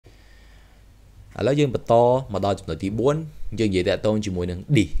ឥឡូវយើងបន្តមកដល់ចំណុចទី4យើងនិយាយតាក់ទងជាមួយនឹង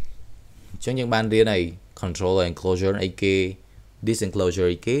D អញ្ចឹងយើងបានរៀនហើយ controller enclosure អីគេ this enclosure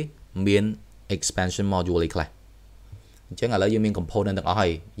អីគេមាន expansion module អីខ្លះអញ្ចឹងឥឡូវយើងមាន component ទាំងអស់ហើ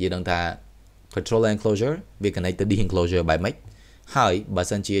យយើងដឹងថា controller enclosure វា connect ទៅ D enclosure បែបម៉េចហើយបើ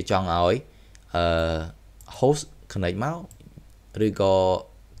សិនជាចង់ឲ្យhost connect មកឬក៏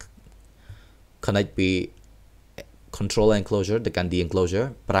connect ពី controller enclosure ទៅកាន់ D enclosure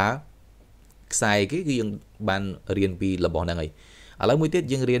ប្រើខ្សែគេគឺយើងបានរៀនពីរបស់ហ្នឹងហើយឥឡូវមួយទៀត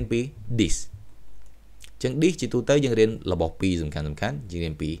យើងរៀនពី disk អញ្ចឹង disk ជាទូទៅយើងរៀនរបស់ពីរសំខាន់យើងរៀ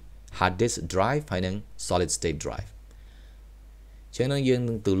នពី hard disk drive ហើយនិង solid state drive អញ្ចឹងយើង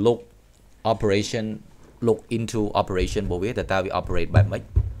នឹងទៅ look into operation របស់វាតើវា operate បែបម៉េច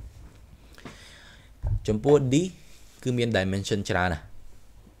ចំពោះ disk គឺមាន dimension ច្រើនណាស់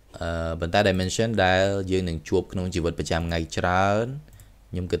ប៉ុន្តែ dimension ដែលយើងនឹងជួបក្នុងជីវិតប្រចាំថ្ងៃច្រើន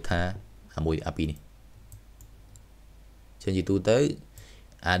ខ្ញុំគិតថាមួយអាពីរនេះចឹងជាទូទៅ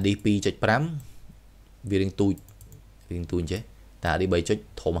អា D 2.5 វារៀងទូចអញ្ចេះតែអា D 3.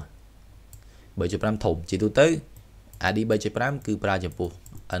ធំ 3.5 ធំជាទូទៅអា D 3.5 គឺប្រើចំពោះ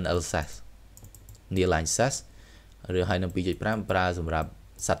NL SAS Nearline SAS ឬហើយនៅ 2.5 ប្រើសម្រាប់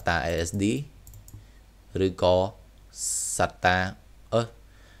SATA SSD ឬក៏ SATA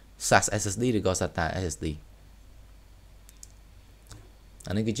SAS SSD ឬក៏ SATA SSD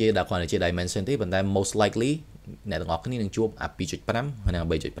អានេះគឺជាដាក់គាត់ជា dimension ទេប៉ុន្តែ most likely អ្នកទាំងអស់គ្នានឹងជួបអា 2.5 ហើយនិង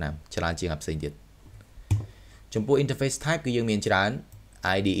 3.5 ច្រើនជាងអាផ្សេងទៀតចំពោះ interface type គឺយើងមានច្រើន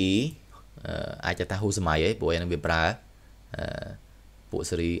IDE អាចថាហួសសម័យឯងព្រោះឯនឹងវាប្រើពួក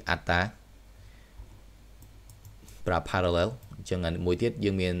series ATA ប្រើ parallel អញ្ចឹងមួយទៀត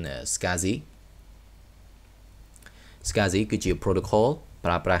យើងមាន SCSI គឺជា protocol ប្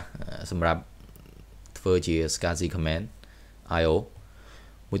រើប្រាស់សម្រាប់ធ្វើជា SCSI command IO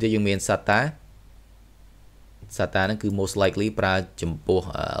មួយទៀតយើងមាន SATA ហ្នឹងគឺ most likely ប្រើចំពោះ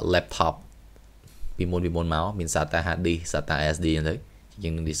laptop ពីមុនមកមាន SATA HD SATA SD អញ្ចឹងទៅយើ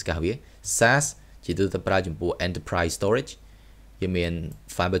ងនឹង discuss វា SAS ជាទូទៅប្រើចំពោះ enterprise storage យើងមាន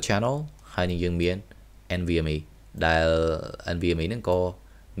fiber channel ហើយនឹងយើងមាន NVMe ដែល NVMe ហ្នឹងក៏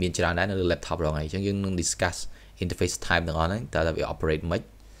មានច្រើនដែរនៅលើ laptop រងហើយអញ្ចឹងយើងនឹង discuss interface type ទាំងអស់ហ្នឹងតើវា operate មិន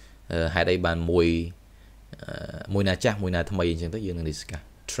ហេតុអីបានមួយណាចាស់មួយណាថ្មីអញ្ចឹងទៅយើងនឹង discuss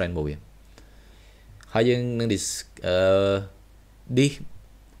trend របស់វាហើយយើងនឹង disk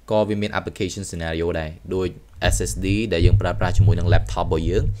ក៏វាមាន application scenario ដែរដូច SSD ដែលយើងប្រើប្រាស់ជាមួយនឹង laptop របស់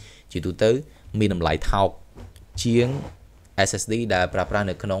យើងជាទូទៅមានតម្លៃថោកជាង SSD ដែលប្រើប្រាស់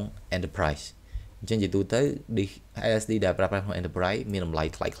នៅក្នុង enterprise អញ្ចឹងជាទូទៅ disk SSD ដែលប្រើប្រាស់ក្នុង enterprise មានតម្លៃ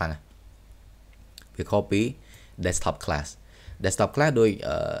ថ្លៃខ្លាំងវាខុសពី desktop class ដូច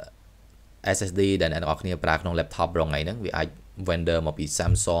SSD ដែលអ្នកនរគ្នាប្រើក្នុង laptop រងថ្ងៃហ្នឹងវាអាច vendor មកពី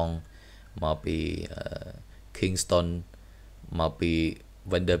Samsung មកពី Kingston មកពី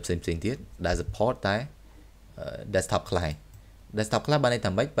vendor ផ្សេងទៀតដែល support តែ desktop class បានន័យ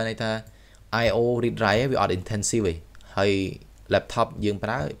ថាម៉េចបានន័យថា IO read write វាអត់ intensive ទេហើយ laptop យើងប្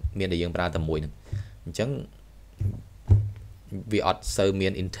រើមានតែយើងប្រើតែមួយហ្នឹងអញ្ចឹងវាអត់សូវមា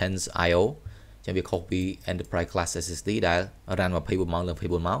ន intense IO អញ្ចឹងវាខុសពី enterprise class SSD ដែល run 24ម៉ោងលើ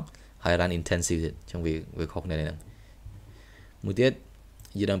24ម៉ោងហើយ run intensive ទៀតអញ្ចឹងវាខុសគ្នាហ្នឹងមួយទៀត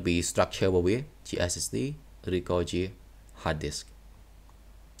យើងដឹងពី structure របស់វាជា SSD ឬក៏ជា hard disk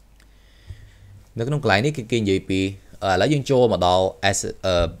នៅក្នុងកន្លែងនេះគេនិយាយពីឥឡូវយើងចូលមកដល់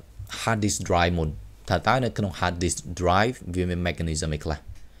hard disk drive មុនតើនៅក្នុង hard disk drive វាមាន mechanism អីខ្លះ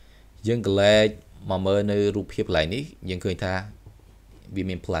យើងកលែកមកមើលនៅរូបភាពកន្លែងនេះយើងឃើញថាវា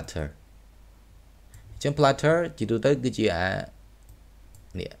មាន platter អញ្ចឹង platter ជាទូទៅគឺជា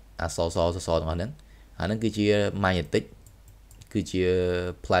នេះសទាំងអស់ហ្នឹងអាហ្នឹងគឺជា magnetic គឺជា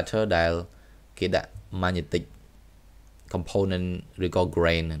platter ដែលគេដាក់ magnetic component ឬក៏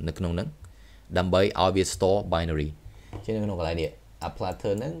grain នៅក្នុងហ្នឹងដើម្បីឲ្យវា store binary អញ្ចឹងនៅក្នុងកន្លែងនេះអា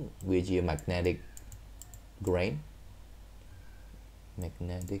platter ហ្នឹងវាជា magnetic grain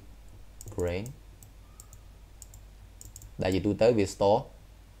ដែលជាទូទៅវា store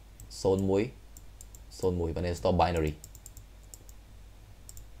 01 បាន store binary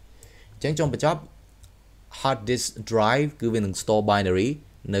អញ្ចឹងចុងបញ្ចប់ hard disk drive គឺវានឹង store binary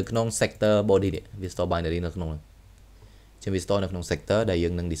នៅក្នុង sector body នេះវា store binary នៅក្នុងហ្នឹងអញ្ចឹងវា store នៅក្នុង sector ដែលយើ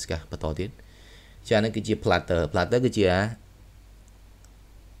ងនឹង discuss បន្តទៀតចា៎នេះគឺជា platter គឺជា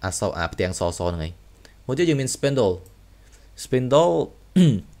ផ្ទាំងសហ្នឹងឯងមួយទៀតយើងមាន spindle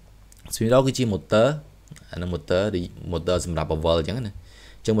គឺជា motor អានឹង motor សម្រាប់ bevel អញ្ចឹងណា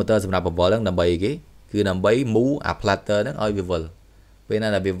អញ្ចឹង motor សម្រាប់ bevel ហ្នឹងដើម្បីអីគេគឺដើម្បី move អា platter ហ្នឹងឲ្យវាវិលពេលណា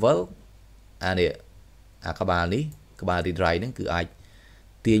ដែលវាវិលអាក្បាលនេះក្បាល read write ហ្នឹងគឺអាច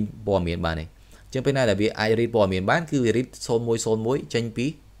ទាញព័ត៌មានបានទេ ចឹងពេលណាដែលវាអាច read ព័ត៌មានបានគឺវា read 0101ចេញពី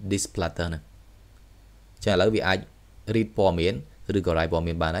this platter ហ្នឹងចឹងឥឡូវវាអាច read ព័ត៌មានឬក៏ write ព័ត៌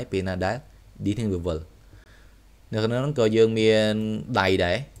មានបានហើយពេលណាដែល this នឹងវាវិលនៅក្នុងហ្នឹងក៏យើងមានដៃ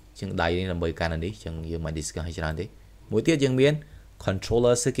ដែរចឹងដៃនេះដើម្បីកាន់នេះចឹងយើងមិន discuss ឲ្យច្រើនទេមួយទៀតយើងមាន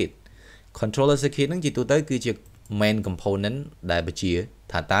controller circuit ហ្នឹងជាទូទៅគឺជា main component ដែលបញ្ជា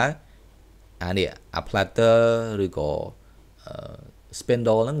ថាតើអានេះ platter ឬក៏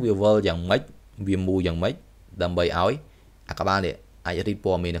spindle ហ្នឹងវាវិលយ៉ាងម៉េចវា move យ៉ាងម៉េចដើម្បីឲ្យអាក្បាលនេះអាច read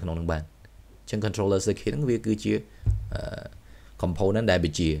ព័ត៌មាននៅក្នុងហ្នឹងបានអញ្ចឹង controller circuit ហ្នឹងវាគឺជា component ដែលប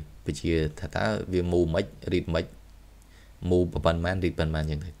ញ្ជាថាតើវា move ម៉េច read ម៉េច move ប៉ុន្មាន read ប៉ុន្មានអ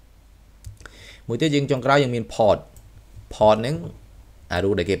ញ្ចឹងទៅមួយទៀតយើងចុងក្រោយយើងមាន port ហ្នឹងអារូ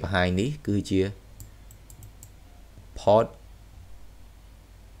បដែលគេបង្ហាញនេះគឺជា port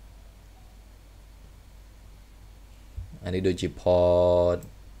អានេះដូចជា port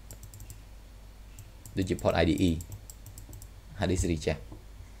IDE ហាឌីសរីចាស់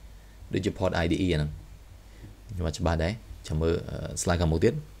ដូចជា port IDE អាហ្នឹងខ្ញុំអត់ច្បាស់ដែរចាំមើល slide ខាងមុខទៀ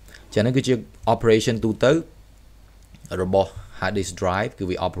តចា៎ហ្នឹងគឺជា operation ទូទៅរបស់ hard disk drive គឺ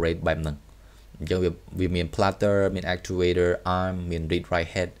វា operate បែបហ្នឹងអញ្ចឹងវាមាន platter មាន actuator arm មាន read write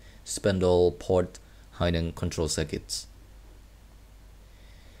head spindle port ហើយនឹង control circuits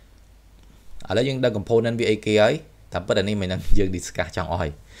ឥឡូវយើងដឹង component វាអីគេហើយតាមពិតអានេះមិនហ្នឹងយើង discuss ចង់អស់ហើ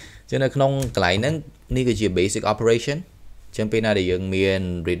យចឹងនៅក្នុងកន្លែងហ្នឹងនេះគឺជា basic operation ចឹងពេលណាដែលយើងមាន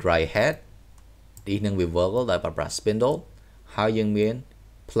read write head ទីនឹងវា verbal ដែលប្រើប្រាស់ spindle ហើយយើងមាន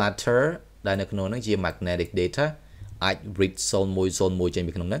platter ដែលនៅក្នុងហ្នឹងជា magnetic data អាច read 0101ចេញ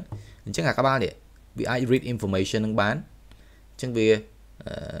ពីក្នុងហ្នឹងអញ្ចឹងអាក្បាលនេះវាអាច read information ហ្នឹងបានអញ្ចឹងវា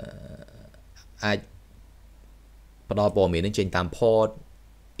អាចផ្ដល់ព័ត៌មានហ្នឹងចេញតាម port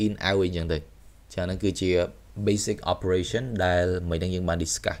in out អញ្ចឹងទៅចា៎ហ្នឹងគឺជា basic operation ដែលមិនដឹងយើងបាន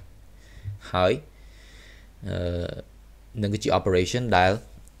discuss ហើយនឹងគឺជា operation ដែល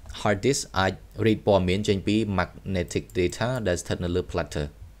hard disk អាច read ព័ត៌មានចេញពី magnetic data ដែលស្ថិតនៅលើ platter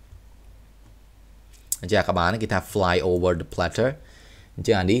អញ្ចឹងអាក្បាលនេះគេថា fly over the platter អញ្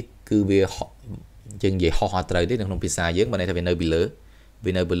ចឹងអានេះគឺវាយើងនិយាយហោះអត់ត្រូវទេនៅក្នុងភាសាយើងបើន័យថាវានៅពីលើ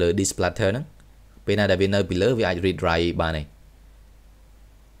this platter ហ្នឹងពេលណាដែលវានៅពីលើវាអាច read write បានហើយ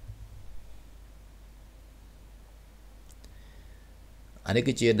អានេះ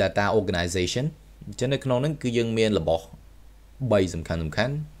គឺជា data organization អញ្ចឹងនៅក្នុងហ្នឹងគឺយើងមានរបស់3សំខា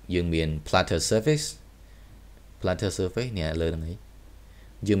ន់យើងមាន platter surface នេះលើហ្នឹងឯង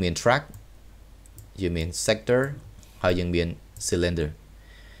យើងមាន track យើងមាន sector ហើយយើងមាន cylinder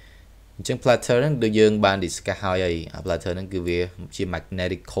អញ្ចឹង platter ហ្នឹងដូចយើងបាន discuss ហើយអា platter ហ្នឹងគឺវាជា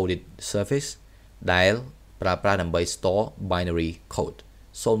magnetic coded surface ដែលប្រើប្រាស់ដើម្បី store binary code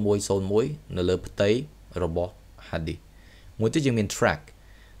 0101នៅលើផ្ទៃរបស់ hard disk មួយទៀតយើងមាន track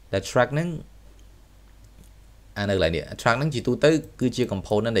ដែល track ហ្នឹងអានៅកន្លែងនេះ track ហ្នឹងជាទូទៅគឺជា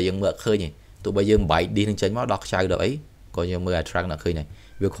component ដែលយើងមើលអត់ឃើញទេទោះបីយើងបែក disk នឹងចេញមកដល់ខ្ចៅដល់អីក៏យើងមើលអា track អត់ឃើញដែរ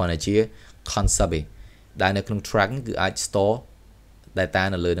វាគ្រាន់តែជា concept ឯងដែលនៅក្នុង track ហ្នឹងគឺអាច store data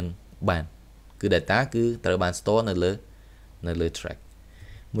នៅលើនឹងបានគឺ data គឺត្រូវបាន store នៅលើ track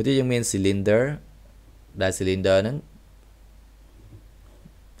មួយទៀតយើងមាន cylinder ដែល cylinder ហ្នឹង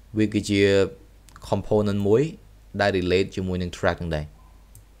វាគឺជា component មួយដែល relate ជាមួយនឹង track ហ្នឹងដែរ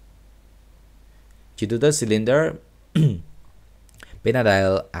ជាទូទៅ cylinder ពេលណាដែល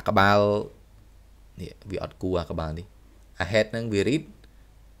អាក្បាលនេះវាអត់គូអាក្បាលនេះអា head ហ្នឹងវា read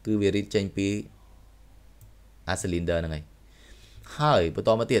គឺវា read ចេញពីអា cylinder ហ្នឹងហើយបន្ត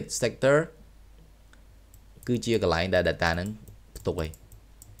មកទៀត sector គឺជាកន្លែងដែល data ហ្នឹងផ្ទុកហើយ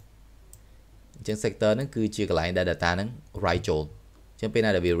អញ្ចឹង sector ហ្នឹងគឺជាកន្លែងដែល data ហ្នឹង write ចូលអញ្ចឹងពេលណា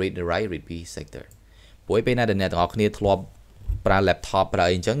ដែលវា readពី sector ព្រោះពេលណាដែលអ្នកទាំងអស់គ្នាធ្លាប់ប្រើ laptop ប្រើ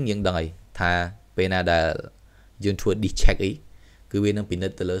អីអញ្ចឹងយើងដឹងហើយថាពេលណាដែលយើងធ្វើ disk check អីគឺវានឹងពិនិ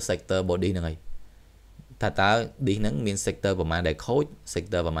ត្យទៅលើ sector body ហ្នឹងហើយថាតើ disk ហ្នឹងមាន sector ប្រមាណដែលខូច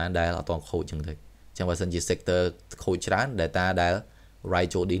sector ប្រមាណដែលអត់ទាន់ខូចអញ្ចឹងទៅអញ្ចឹងបើសិនជា sector ខូចច្រើន data ដែល write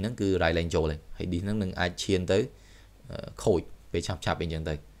ចូល disk ហ្នឹងគឺ write ឡើងចូលហើយ disk ហ្នឹងនឹងអាចឈានទៅខូចពេលឆាប់អីអញ្ចឹង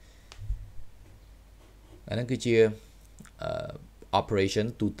ទៅអាហ្នឹងគឺជា operation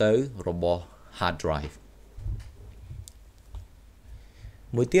ទូទៅរបស់ hard drive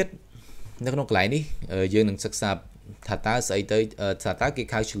មួយទៀតនៅក្នុងកន្លែងនេះយើងនឹងសិក្សាថាតើស្អីទៅថាតើគេ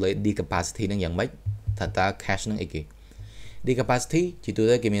calculate D capacity ហ្នឹងយ៉ាងម៉េចថាតើ cache ហ្នឹងអីគេ D capacity ជាទូ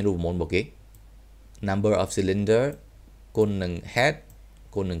ទៅគេមានរូបមន្តរបស់គេ number of cylinder គុណនឹង head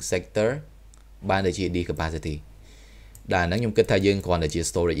គុណនឹង sector បានទៅជា D capacity ដែលហ្នឹងខ្ញុំគិតថាយើងគ្រាន់តែជា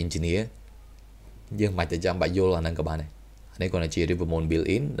storage engineer យើងមិនបាច់ទៅចាំបាច់យល់អាហ្នឹងក៏បានដែរអានេះគ្រាន់តែជារូបមន្ត built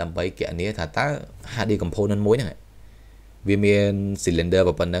in ដើម្បីគណនាថាតើ hard disk component មួយហ្នឹងវាមាន cylinder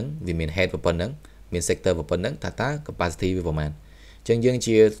ប៉ុណ្ណឹងវាមាន head ប៉ុណ្ណឹង មាន sector ប៉ុណ្ណឹងថាតើ capacity វាប្រមាណអញ្ចឹងយើង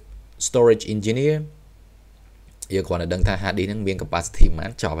ជា storage engineer យើងគ្រាន់តែដឹងថា hard disk ហ្នឹងមាន capacity ប៉ុន្មាន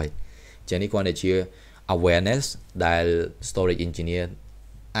ចប់ហើយអញ្ចឹងនេះគ្រាន់តែជា awareness ដែល storage engineer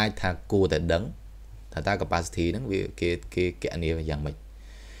អាចថាគួរតែដឹងថាតើ capacity ហ្នឹងវាគេគណនាយ៉ាងម៉េច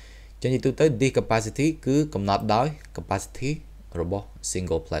អញ្ចឹងទៅ disk capacity គឺកំណត់ដោយ capacity របស់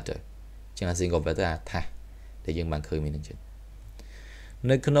single platter អញ្ចឹង single platter ថាដែលយើងបានឃើញមានអញ្ចឹង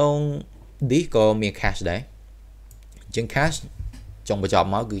នៅក្នុង disk ក៏មាន cache ដែរអញ្ចឹង cache ចុងបញ្ចប់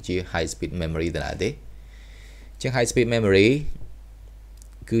មកគឺជា high speed memory ទៅដែរទេអញ្ចឹង high speed memory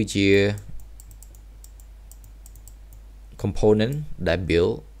គឺជា component ដែល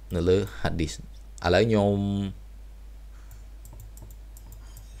build នៅលើ hard disk ឥឡូវខ្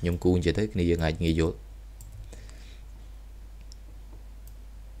ញុំគូនិយាយទៅគ្នាយើងអាចងាយយល់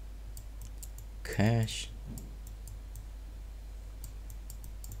cache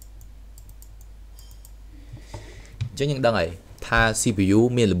អញ្ចឹងយើងដឹងហើយថា CPU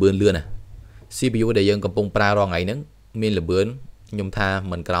មានល្បឿនលឿនណា CPU ដែលយើងកំពុងប្រើរាល់ថ្ងៃហ្នឹងមានល្បឿនខ្ញុំថា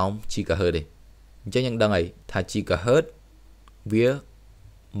មិនក្រោម GHz ទេអញ្ចឹងយើងដឹងហើយថា GHz វា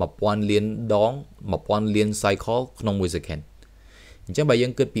1000លានដង1000លាន cycle ក្នុង1 second អញ្ចឹងបើយើ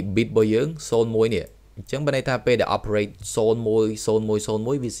ងគិតពី bit របស់យើង01នេះអញ្ចឹងបើន័យថាពេលដែល operate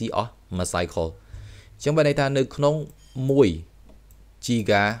 0101វាស៊ីអស់មួយ cycle អញ្ចឹងបើន័យថានៅក្នុង1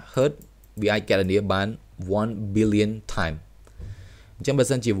 GHz វាអាចកណនាបាន1 billion time អញ្ចឹងបើ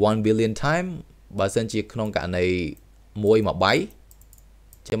សិនជា1 billion time បើសិនជាក្នុងករណី1 byte អ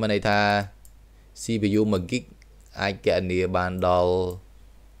ញ្ចឹងបើន័យថា CPU 1 gig អាចកណនាបានដល់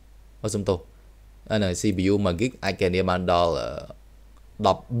សំទោសCPU 1 gig អាចកណនាបានដល់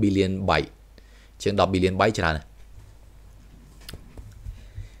10 billion byte ជាង10 billion byte ច្រើនណា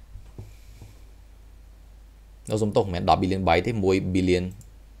ស់សំទោសមិនមែន10 billion byte ទេ1 billion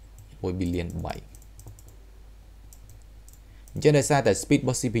byte អញ្ចឹងដោយសារតែ speed រប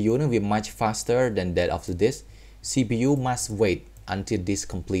ស់ CPU នឹងវា much faster than that of the disk CPU must wait until disk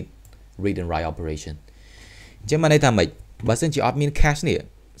complete read and write operation អញ្ចឹងបានន័យថាម៉េចបើសិនជាអត់មាន cache នេះ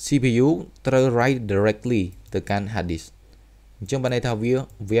CPU ត្រូវ write directly ទៅកាន់ hard disk អញ្ចឹងបានន័យថាវា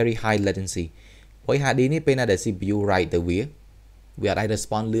very high latency ព្រោះ hard disk នេះពេលណាដែល CPU write ទៅវាអត់អាច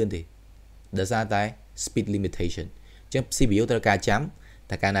respond លឿនទេដោយសារតែ speed limitation អញ្ចឹង CPU ត្រូវការចាំ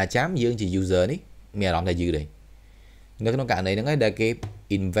តែកាលណាចាំយើងជា user នេះមានអារម្មណ៍ថាយឺតទេនៅក្នុងករណីហ្នឹងហើយដែលគេ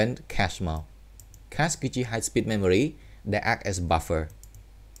invent cache មក cache គឺជា high speed memory ដែល act as buffer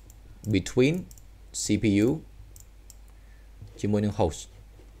between CPU ជាមួយនឹង host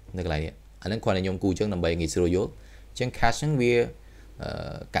នៅកន្លែងនេះអាហ្នឹងគ្រាន់តែខ្ញុំគូអញ្ចឹងដើម្បីងាយស្រួលយល់អញ្ចឹង cache ហ្នឹង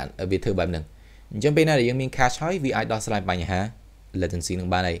វាធ្វើបែបហ្នឹងអញ្ចឹងពេលណាដែលយើងមាន cache ហើយវាអាចដោះស្រាយបញ្ហា latency នឹង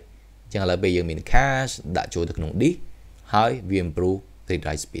បានហើយអញ្ចឹងឥឡូវពេលយើងមាន cache ដាក់ចូលទៅក្នុង disk ហើយវា improve read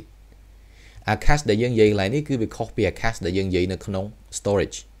write speed អា cache ដែលយើងនិយាយកន្លែងនេះគឺវាខុសពីអា cache ដែលយើងនិយាយនៅក្នុង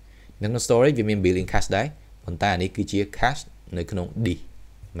storage នៅក្នុង storage វាមាន built-in cache ដែរប៉ុន្តែអានេះគឺជា cache នៅក្នុង disk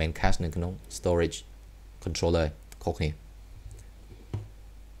មិនមែន cache នៅក្នុង storage controller ខុសគ្នា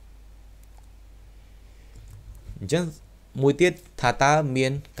អញ្ចឹងមួយទៀតថាតើមា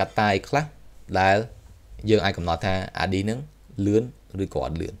នកត្តាអីខ្លះដែលយើងអាចកំណត់ថាអា disk ហ្នឹងលឿនឬក៏អ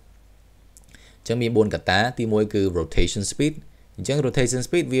ត់លឿនអញ្ចឹងមាន4កត្តាទី1គឺ rotation speed អញ្ចឹង rotation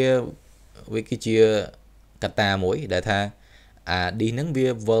speed វាគឺជាកត្តាមួយដែលថាអា disk ហ្នឹងវា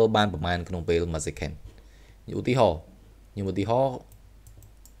វិលបានប្រមាណក្នុងពេល1 second ឧទាហរណ៍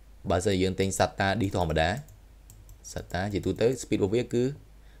បើសិនយើងទិញ SATA disk ធម្មតា SATA ជាទូទៅ speed របស់វាគឺ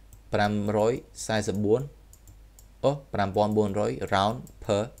5400 round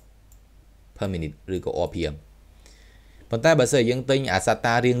per minute ឬក៏ RPM ប៉ុន្តែបើសិនយើងទិញអា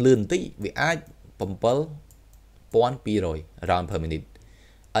SATA រៀងលឿនបន្តិចវាអាច7200 round per minute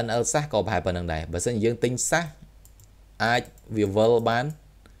NL សាសក៏ប្រហែលប៉ុណ្្នឹងដែរបើសិនយើងទិញសាសអាចវាវិលបាន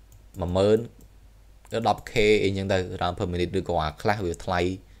10000 10k អីចឹងទៅ round per minute ឬក៏អាខ្លះវាថ្លៃ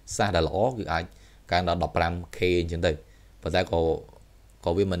សាសដែលល្អគឺអាចកើនដល់ 15k អញ្ចឹងទៅប៉ុន្តែក៏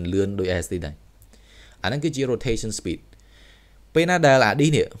វាមិនលឿនដូច SSD ដែរអាហ្នឹងគឺជា rotation speed ពេលណាដែលអា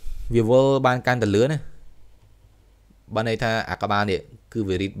disk នេះវាវិលបានកាន់តែលឿនណាបានន័យថាអាក្បាលនេះគឺ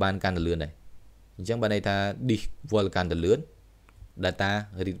វា read បានកាន់តែលឿនដែរអញ្ចឹងបានន័យថា disk វិលកាន់តែលឿន data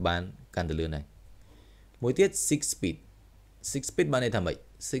read បានកាន់តែលឿនដែរមួយទៀត 6 speed បានន័យថាម៉េច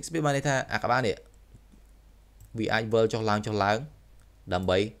6 speed បានន័យថាអាក្បាលនេះវាអាចវិលចុះឡើងដើម្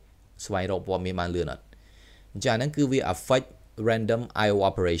បីស្វែងរកព័ត៌មានបានលឿនអត់អញ្ចឹងអាហ្នឹងគឺវា affect random IO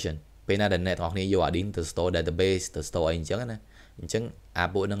operation ពេលណាដែលអ្នកទាំងអស់គ្នាយកអា disk ទៅ store database ទៅ store អីអញ្ចឹងណាអញ្ចឹងអា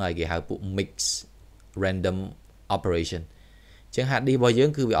ពួកហ្នឹងហើយគេហៅពួក mix random operation អញ្ចឹង hard disk របស់យើង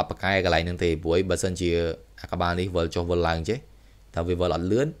គឺវាអត់ប្រកែកន្លែងហ្នឹងទេព្រោះបើសិនជាអាក្បាលនេះវិលចុះវិលឡើងចេះតែវាវិលអត់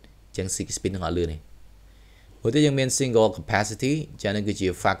លឿន ចឹង speed នឹងអត់លឿនទេមួយទៀតយើងមាន single capacity ចឹងនឹងគឺជា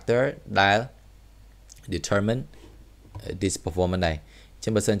factor ដែល determine this performance ដែរចឹ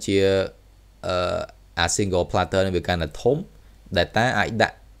ងបើសិនជាអា single platter នឹងវាកាន់តែធំ data អាចដា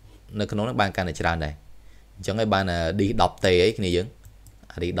ក់នៅក្នុងនោះបានកាន់តែច្រើនដែរអញ្ចឹងឲ្យបាន D 10T អីគ្នាយើង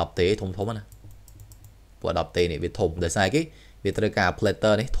អា D 10T ធំណាព្រោះ 10T នេះវាធំដោយសារគេវាត្រូវការ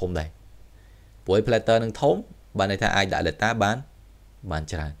platter នេះធំដែរព្រោះ platter នឹងធំបានន័យថាអាចដាក់ data បាន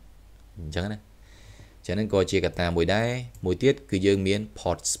ច្រើនអញ្ចឹងណាចឹងហ្នឹងក៏ជាកត្តាមួយដែរមួយទៀតគឺយើងមាន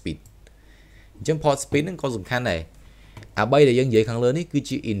port speed អញ្ចឹង port speed ហ្នឹងក៏សំខាន់ដែរអា3ដែលយើងនិយាយខាងលើនេះគឺ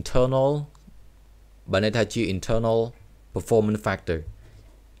ជា internal បានន័យថាជា internal performance factor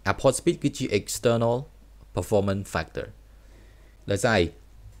អា port speed គឺជា external performance factor ដោយសារ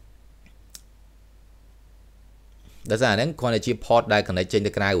ហ្នឹងគ្រាន់តែជា port ដែល connect ចេញ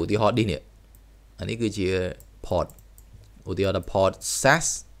ទៅក្រៅឧទាហរណ៍នេះអានេះគឺជា port ឧទាហរណ៍ថា port SAS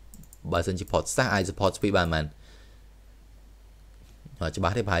បើសិនជា port SAS អាច support speed បានមែនច្បា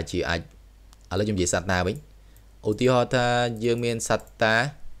ស់ទេប្រហែលជាអាចឥឡូវខ្ញុំនិយាយ SATA វិញឧទាហរណ៍ថាយើងមាន SATA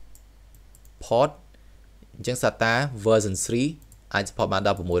port អញ្ចឹង SATA version 3អាច support បានដ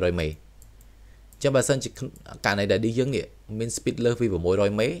ល់600 មេអញ្ចឹងបើសិនជាករណីដែលយើងនេះមាន speed លើសពី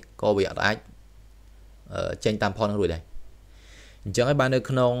600 មេក៏វាអត់អាចចេញតាម port នឹងរួចដែរអញ្ចឹងហើយបាននៅ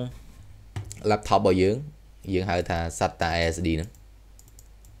ក្នុង laptop របស់យើងហៅថា SATA ASD ហ្នឹង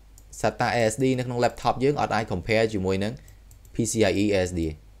SATA ASD នៅក្នុង laptop យើងអត់អាច compare ជាមួយនឹង PCIe ASD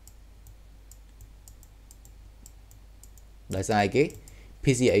ដោយសារអីគេ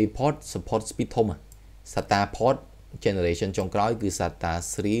PCIe port support speed ធំ SATA port generation ចុងក្រោយគឺ SATA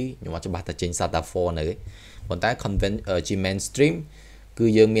 3ខ្ញុំអត់ច្បាស់ថាចេញ SATA 4 នៅទេប៉ុន្តែ ជា mainstream គឺ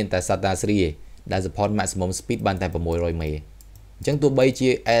យើងមានតែ SATA 3 ឯងដែល support maximum speed បានតែ600 មេអញ្ចឹងទោះបីជា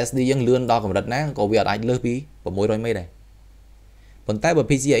ASD យើងលឿនដល់កម្រិតណាក៏វាអត់អាចលើសពី600 មេដែរប៉ុន្តែបើ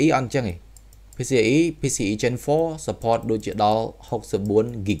PCIe អត់អញ្ចឹងទេ PCIe Gen 4 support ដូចជាដល់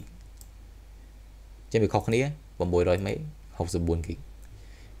64 GB ចឹងវាខុសគ្នា600 មេ64 GB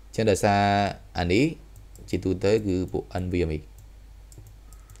ចឹងដោយសារអានេះជាទូទៅគឺពួក NVMe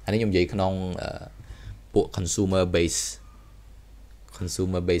អានេះខ្ញុំនិយាយក្នុងពួក consumer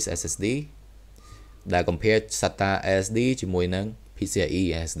base SSD ដែល compare SATA ASD ជាមួយនឹង PCIe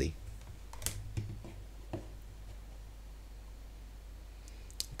ASD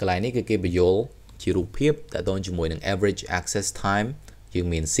កន្លែងនេះគឺគេបញ្យល់ជារូបភាពតទៅជាមួយនឹង average access time យើង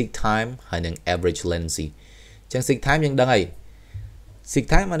មាន seek time ហើយនឹង average latency អញ្ចឹង seek time យើងដឹងហើយ seek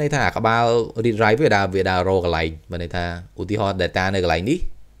time មានន័យថាក្បាល read write វាដើររកកន្លែងមានន័យថាឧទាហរណ៍ data នៅកន្លែងនេះ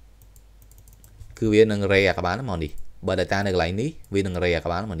គឺវានឹង ray អាក្បាលមកនេះបើ data នៅកន្លែងនេះវានឹង ray អា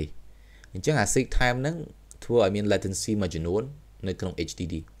ក្បាលមកនេះអញ្ចឹងអា seek time ហ្នឹងធ្វើឲ្យមាន latency មួយចំនួននៅក្នុង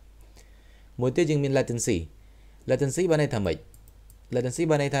HDD មួយទៀតយើងមាន latency បានន័យថាម៉េច latency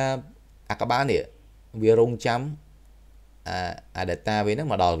បានន័យថាអាក្បាលនេះវារងចាំអា data វាហ្នឹង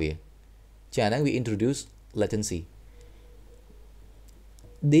មកដល់វាចាហ្នឹងវា introduce latency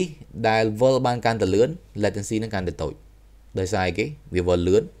នេះដែលវិលបានកាន់តែលឿន latency នឹងកាន់តែតូចដោយសារអីគេវាវិល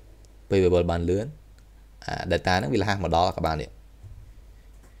លឿនពេលវាវិលបានលឿនអា data ហ្នឹងវាលះមកដល់អាក្បាលនេះ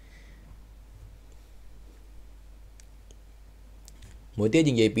មួយទៀត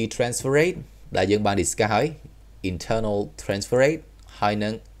យើងនិយាយពី transfer rate ដែលយើងបាន discuss ហើយ internal transfer rate ហើយនឹ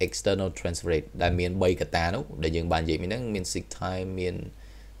ង external transfer rate ដែលមាន3កត្តានោះដែលយើងបាននិយាយពីហ្នឹងមាន seek time មាន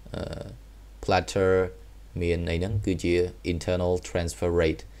platter មានអីហ្នឹងគឺជា internal transfer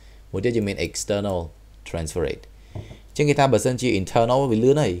rate មួយទៀតយើងមាន external transfer rate អញ្ចឹងគេថាបើសិនជា internal វា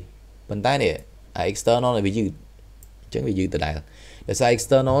លឿនហើយប៉ុន្តែនេះអា external វាយឺតអញ្ចឹងវាយឺតដដែលដោយសារ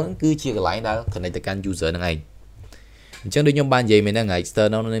external គឺជាកន្លែងដែល connect ទៅកាន់ user ហ្នឹងឯងអញ្ចឹងដូចខ្ញុំបាននិយាយមែនហ្នឹង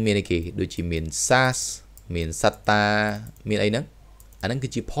external នេះមានអីគេដូចជាមាន SAS មាន SATA មានអីហ្នឹងអាហ្នឹងគឺ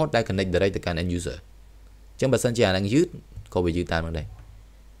ជា port ដែល connect direct ទៅកាន់ end user អញ្ចឹងបើសិនជាអាហ្នឹងយឺតក៏វាយឺតតាមហ្នឹងដែរ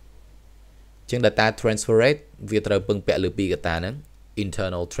អញ្ចឹង data transfer rate វាត្រូវពឹងពាក់លើពីរកត្តាហ្នឹង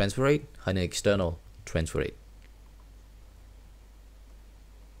internal transfer rate ហើយនិង external transfer rate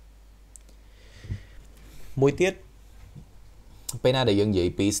មួយទៀតពេលណាដែលយើងនិយាយ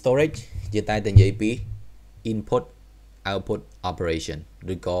ពី storage យើងតែនិយាយពី input output operation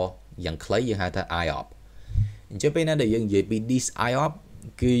ឬក៏យ៉ាងខ្លីយើងហៅថា IOP អញ្ចឹងពេលណាដែលយើងនិយាយពី this IOP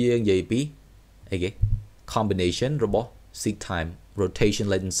គឺយើងនិយាយពីអីគេ combination របស់ seek time rotation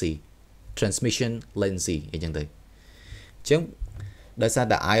latency transmission latency អីចឹងទៅអញ្ចឹងដោយសារ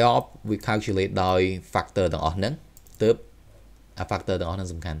តែ IOP វា calculate ដោយ factor ទាំងអស់ហ្នឹងទើបអា factor ទាំងអស់ហ្នឹង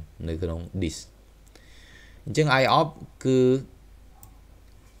សំខាន់នៅក្នុង this អញ្ចឹង IOP គឺ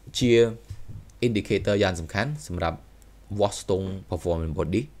ជា indicator យ៉ាងសំខាន់សម្រាប់ watch ស្ទង់ performance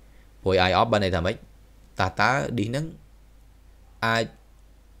body ព្រោះ IOP បានន័យថាម៉េចតើ this ហ្នឹងអាច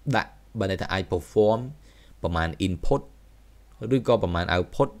ដាក់បើន័យថាអាច perform ប្រមាណ input ឬក៏ប្រមាណ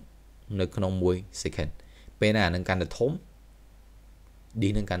output នៅក្នុង1 second ពេលណាអានឹងកាន់តែធំ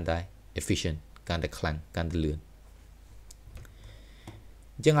disk នឹងកាន់តែ efficient កាន់តែខ្លាំងកាន់តែលឿន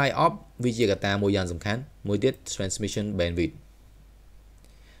អញ្ចឹង IOPS វាជាកត្តាមួយយ៉ាងសំខាន់មួយទៀត transmission bandwidth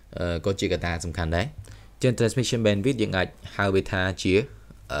ក៏ជាកត្តាសំខាន់ដែរអញ្ចឹង transmission bandwidth យើងអាចហៅវាថាជា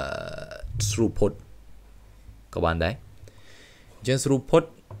throughput ក៏បានដែរអញ្ចឹង throughput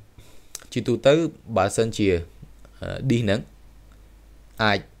ជាទូទៅបើសិនជា disk ហ្នឹង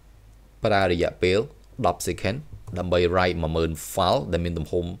អាចប្រើរយៈពេល10 second ដើម្បី write 10000 file ដែលមានទំ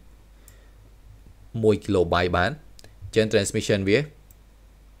ហំ1 KB បានអញ្ចឹង transmission វា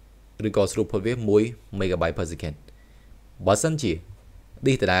ឬក៏ throughput វា1 MB per second បើសិនជា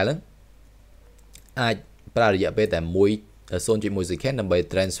disk ដដែលហ្នឹងអាចប្រើរយៈពេលតែ0.1 second ដើម្បី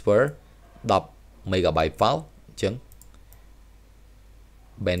transfer 10 MB file អញ្ចឹង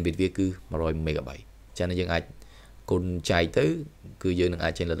bandwidth វាគឺ100 MB អញ្ចឹងយើងអាចគុណចែកទៅគឺយើងនឹងអា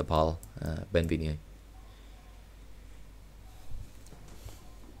ចចេញលទ្ធផល bandwidth នេះ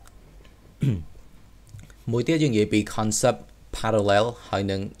មួយទៀតយើងនិយាយពី concept parallel ហើយ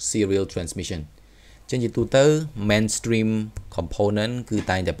នឹង serial transmission ចឹងជាទូទៅ mainstream component គឺ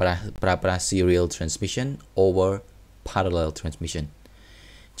តែងតែប្រើប្រាស់ serial transmission over parallel transmission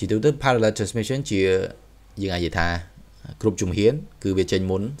ជាទូទៅ parallel transmission ជាយើងអាចនិយាយថាគ្រប់ជំហានគឺវាចេញ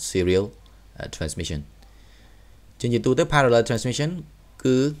មុន serial transmission ចឹងជាទូទៅ parallel transmission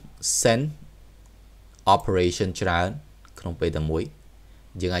គឺ send operation ច្រើនក្នុងពេលតែមួយ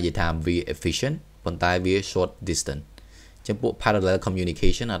យើងអាចនិយាយថាវា efficient ប៉ុន្តែវា short distance ចឹងពួក parallel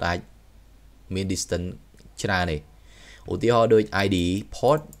communication អាចមាន distance ច្រើនទេឧទាហរណ៍ដូច IDE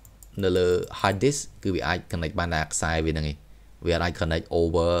port នៅលើ hard disk គឺវាអាច connect បានតែខ្សែវាហ្នឹងឯងវាអាច connect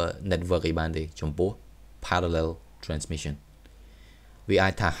over network អីបានទេចំពោះ parallel transmission វាអា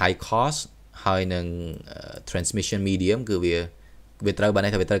ចថា high cost ហើយនឹង transmission medium គឺវាត្រូវបានន័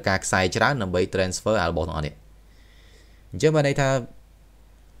យថាវាត្រូវការខ្សែច្រើនដើម្បី transfer របស់ទាំងអស់នេះអញ្ចឹងបានន័យថា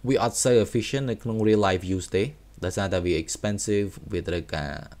វាអត់សូវ efficient នៅក្នុង real life use ទេដោយសារតែវា expensive វាត្រូវការ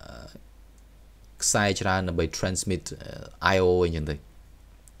ខ្សែច្រើនដើម្បី transmit IO អីចឹងទៅ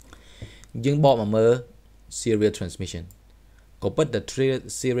យើងបកមកមើល serial transmission ក៏ប៉ុន្តែ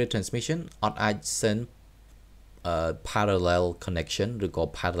serial transmission អត់អាច send parallel connection ឬក៏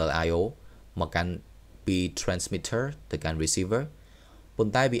parallel IO មកកាន់ពី transmitter ទៅកាន់ receiver ប៉ុ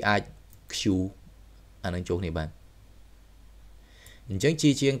ន្តែវាអាច queue អានឹងចូលគ្នាបានអញ្ចឹង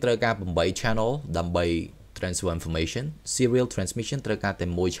ជាងត្រូវការ8 channel ដើម្បី transfer information serial transmission ត្រូវការតែ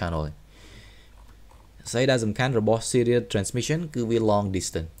1 channel ឯងស្អីដែលសំខាន់របស់ serial transmission គឺវា long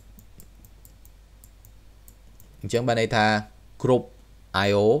distance អញ្ចឹងបានន័យថាគ្រប់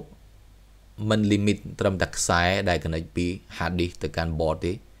IO មិន limit ត្រឹមតែខ្សែដែល connect ពី hard disk ទៅកាន់ board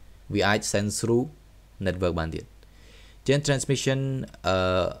ទេវាអាច send through network បានទៀតអញ្ចឹង transmission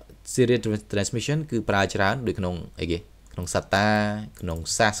serial transmission គឺប្រើច្រើនដូចក្នុងអីគេក្នុង SATA ក្នុង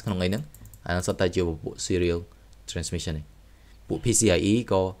SAS ក្នុងអីហ្នឹងអានោះសុទ្ធតែជាពួក serial transmission ឯងពួក PCIe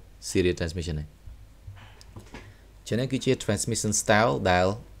ក៏ serial transmission ដែរចឹងនេះគឺជា transmission style ដែល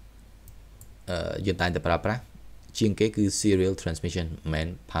យើងតែងតែប្រើប្រាស់ជាងគេគឺ serial transmission មិនមែន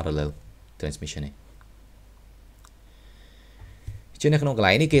parallel transmission ទេជានៅក្នុងកន្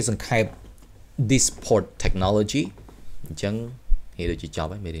លែងនេះគេសង្ខេប this port technology អញ្ចឹងនេះដូចជាចប់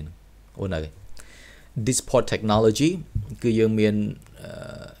ហើយមេរៀនអូនហើយ this port technology គឺយើងមាន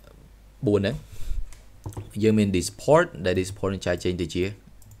4ហ្នឹងយើងមាន this port ដែល this port នឹងចែកចេញទៅជា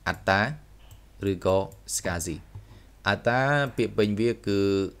ATA ឬក៏ SCSI ATA ពាក្យពេញវាគឺ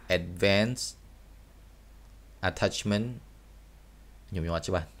advanced attachment ខ្ញុំអត់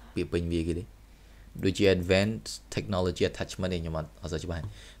ច្បាស់ពាក្យពេញវាគេទេដូចជា advanced technology attachment នេះខ្ញុំអត់សូវច្បាស់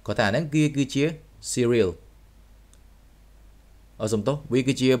គាត់ថាអាហ្នឹងគឺជា serial សំទោសវា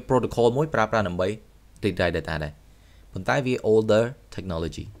គឺជា protocol មួយប្រើប្រាស់ដើម្បី read write data ដែរប៉ុន្តែវា older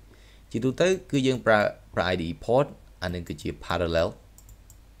technology ជាទូទៅគឺយើងប្រើ IDE port អានឹងគឺជា parallel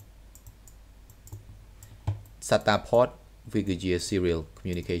SATA port វាគឺជា serial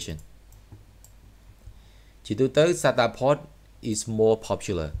communication ជាទូទៅ SATA port is more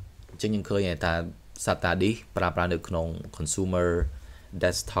popular អញ្ចឹងយើងឃើញថា SATA disk ប្រើប្រាស់នៅក្នុង consumer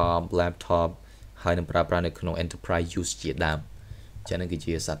desktop laptop ហើយនឹងប្រើប្រាស់នៅក្នុង enterprise use ជាដើមអញ្ចឹងហ្នឹងគឺ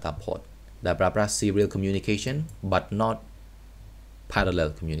ជា SATA port ដែលប្រើប្រាស់ serial communication but not parallel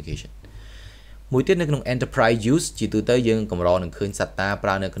communication មួយទៀតនៅក្នុង enterprise use ជាទូទៅយើងកម្រនឹងឃើញ SATA ប្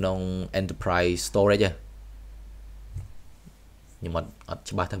រើនៅក្នុង enterprise storage ខ្ញុំអត់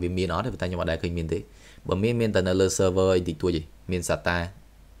ច្បាស់ថាវាមានអត់ទេប៉ុន្តែខ្ញុំអត់ដែលឃើញមានទេបើមានតែនៅលើ server អីតិចតួចទេមាន SATA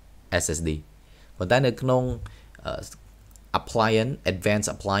SSD ប៉ុន្តែនៅក្នុង appliance advanced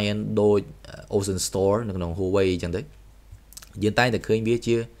appliance ដូច Ocean Store នៅក្នុង Huawei អញ្ចឹងទៅយើងតែងតែឃើញវា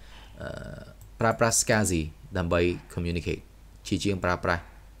ជាប្រើប្រាស់ SCSI ដើម្បី communicate ជាងប្រើប្រាស់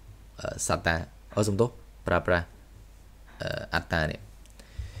SATA សំទោសប្រើប្រាស់ ATA នេះ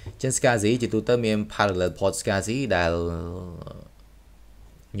ចឹង SCSI ជាទូទៅមាន parallel port SCSI ដែល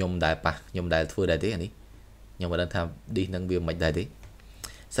ខ្ញុំដែលធ្វើដែរទេអានេះខ្ញុំមិនដឹងថា disk នឹងវាមិនដែរទេ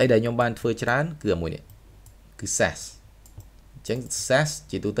ស្អីដែលខ្ញុំបានធ្វើច្រើនគឺមួយនេះគឺ SAS អញ្ចឹង SAS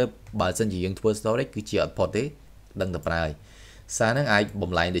ជាទូទៅបើសិនជាយើងធ្វើ storage គឺជាអត់ផុតទេដឹងតែប្រើហើយ SAS ហ្នឹងអាច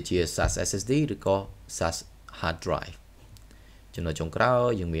បំលែងទៅជា SAS SSD ឬក៏ SAS hard drive ចំណុចចុងក្រោយ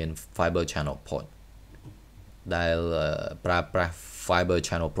យើងមាន fiber channel port ដែលប្រើប្រាស់ fiber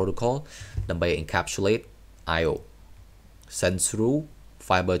channel protocol ដើម្បី encapsulate I/O send through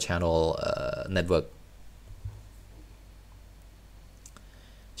fiber channel network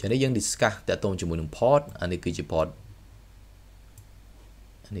ចឹងនេះយើង discuss តើតើជាមួយនឹង port អានេះគឺជា port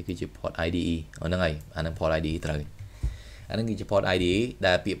IDE ហ្នឹងហើយអានឹង port IDE ត្រូវអានឹងគឺជា port IDE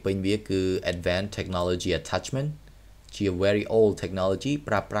ដែលពាក្យពេញវាគឺ advanced technology attachment ជា very old technology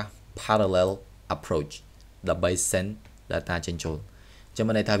ប្រើប្រាស់ parallel approach ដើម្បី send data ចេញចូលចាំ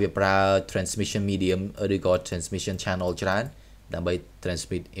មិនន័យថាវាប្រើ transmission medium ឬក៏ transmission channel ច្រើនដើម្បី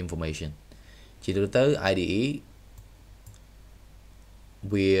transmit information ជាទូទៅ IDE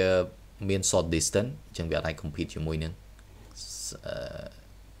វាមាន short distance អញ្ចឹងវាអាច compete ជាមួយនឹង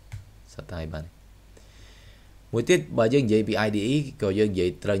SATA បានមួយទៀតបើយើងនិយាយពី IDE ក៏យើង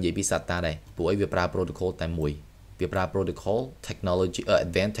ត្រូវនិយាយពី SATA ដែរព្រោះអីវាប្រើ protocol តែមួយវាប្រើ protocol technology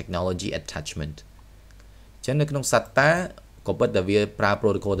advanced technology attachment អញ្ចឹងនៅក្នុង SATA ក៏ពិតតែវាប្រើ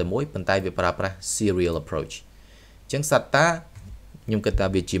protocol តែមួយប៉ុន្តែវាប្រើប្រាស់ serial approach អញ្ចឹង SATA ខ្ញុំគិតថា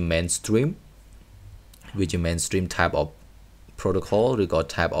វាជា mainstream type of protocol ឬក៏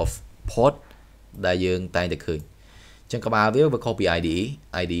type of port ដែលយើងតែងតែឃើញអញ្ចឹងក្បាលវាខុសពី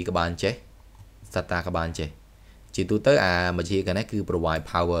IDE ក៏បានចេះ SATA ក៏បានចេះជាទូទៅអាមួយជាកានេះគឺ provide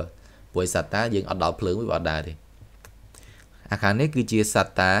power ព្រោះ SATA យើងអត់ដល់ភ្លើងវាអត់ដែរទេអាខាងនេះគឺជា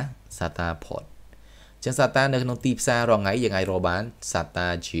SATA port អញ្ចឹង SATA នៅក្នុងទីផ្សាររាល់ថ្ងៃយើងអាចរកបាន SATA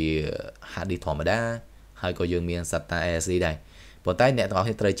ជា hard disk ធម្មតាហើយក៏យើងមាន SATA SSD ដែរប៉ុន្តែអ្នកទាំងអស់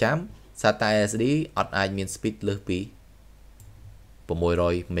គ្នាត្រូវចាំ SATA SSD អត់អាចមាន speed លើសពី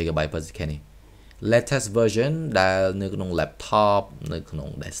600 MB per second នេះ latest version ដែលនៅក្នុង laptop នៅក្នុង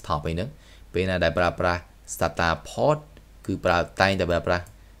desktop អីហ្នឹងពេលណាដែលប្រើប្រាស់ SATA port គឺតែងតែប្រើប្រាស់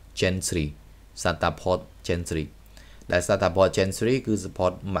Gen 3 SATA port Gen 3ដែល SATA port Gen 3គឺ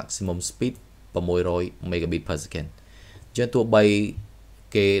support maximum speed 600 megabit per second អញ្ចឹងទោះបី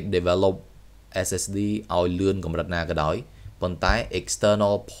គេ develop SSD ឲ្យលឿនកម្រិតណាក៏ដោយប៉ុន្តែ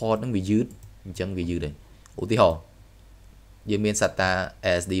external port ហ្នឹងវាយឺតអញ្ចឹងវាយឺតដែរឧទាហរណ៍យើងមាន SATA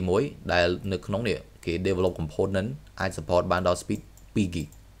SSD មួយដែលនៅក្នុងនេះគេ develop component អាច support បានដល់ speed 2GB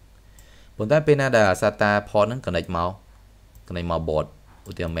ប៉ុន្តែពេលណាដែល SATA port ហ្នឹង connect មក board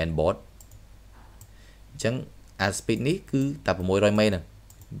ឧទាហរណ៍ main board អញ្ចឹង speed នេះគឺតែ600 MB ហ្នឹង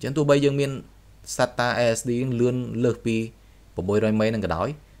អញ្ចឹងទោះបីយើងមាន SATA SSD លឿនលើសពី600 MB ហ្នឹងក៏ដោយ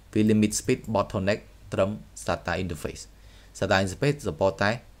វា limit speed bottleneck ត្រឹម SATA interface SATA interface support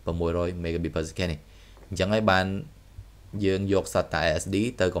តែ600 megabit per second នេះអញ្ចឹងហើយបានយើងយក SATA SSD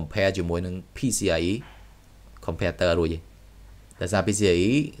ទៅ compare ជាមួយនឹង PCIe compare ទៅរួចទេតែសារ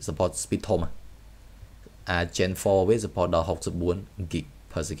PCIe support speed ធំអា Gen 4 វា support ដល់ 64GB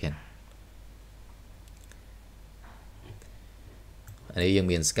per second អានេះយើង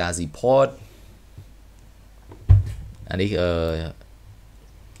មាន SCSI port អានេះ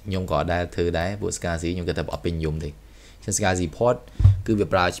ខ្ញុំក៏ដែលធ្វើដែរពួក SCSI ខ្ញុំគិតថាអត់ពេញនិយមទេចឹង SCSI port គឺវា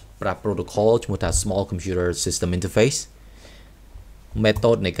ប្រើ protocol ឈ្មោះថា small computer system interface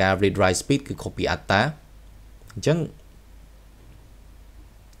method នៃការ read write speed គឺខុសពី ATA អញ្ចឹង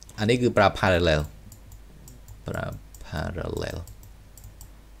អានេះគឺប្រើ parallel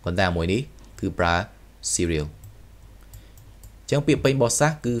ប៉ុន្តែមួយនេះគឺប្រើ serial អញ្ចឹងពាក្យពេញរបស់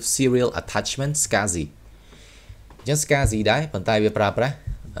SAS គឺ serial attachment SCSI អញ្ចឹង SCSI ដែរប៉ុន្តែវាប្រើប្រាស់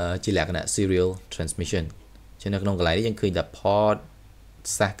ជាលក្ខណៈ serial transmission អញ្ចឹងនៅក្នុងកន្លែងនេះយើងឃើញថា port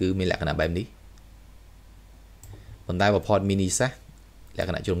SAS គឺមានលក្ខណៈបែបនេះប៉ុន្តែ port mini SAS លក្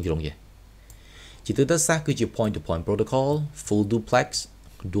ខណៈជ្រុងជ្រុងជាទូទៅ SAS គឺជា point to point protocol full duplex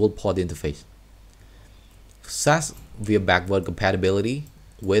dual port interface SAS វា backward compatibility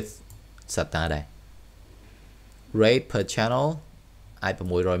with SATA ដែរ rate per channel អាច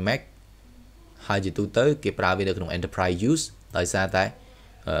600 MB ហើយជាទូទៅគេប្រើវានៅក្នុង enterprise use ដោយសារតែ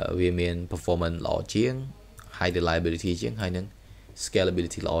វាមាន performance ល្អជាង high reliability ជាងហើយនឹង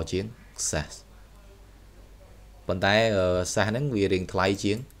scalability ល្អជាង SAS ប៉ុន្តែ SAS ហ្នឹងវារៀងថ្លៃ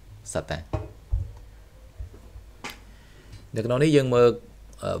ជាង SATA នៅក្នុងនេះយើងមើល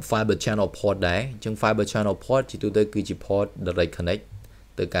fiber channel port ដែរអញ្ចឹង fiber channel port ជាទូទៅគឺជា port direct connect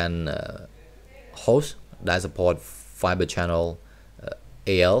ទៅកាន់ host ដែល support fiber channel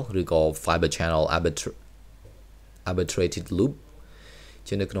AL ឬក៏ fiber channel arbitrated loop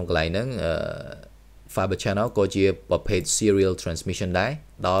ជានៅក្នុងកន្លែងហ្នឹងfiber channel ក៏ជាប្រភេទ serial transmission ដែរ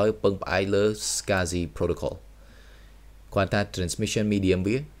ដោយពឹងផ្អែកលើ SCSI protocol គាត់ថា transmission medium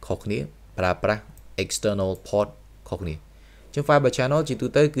វាខុសគ្នាប្រើប្រាស់ external port ខុសគ្នាអញ្ចឹង fiber channel ជាទូ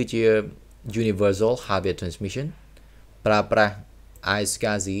ទៅគឺជា universal hardware transmission ប្រើប្រាស់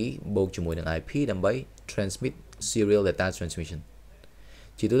iSCSI បូកជាមួយនឹង IP ដើម្បី transmit serial data transmission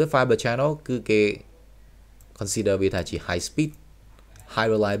ជាទូទៅ fiber channel គឺគេ consider វាថាជា high speed high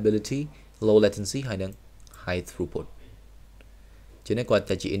reliability low latency ហើយនឹង high throughput ជានេះគាត់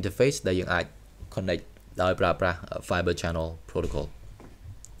តែជា interface ដែលយើងអាច connect ដោយប្រើប្រាស់ fiber channel protocol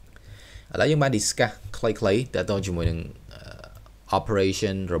ឥឡូវយើងបាន discuss ខ្លីៗតើតើជាមួយនឹង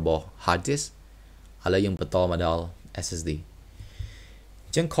operation របស់ hard disk ឥឡូវយើងបន្តមកដល់ SSD អ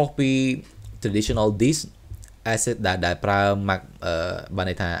ញ្ចឹងខុសពី traditional disk asset ដែលប្រើ Mac បាន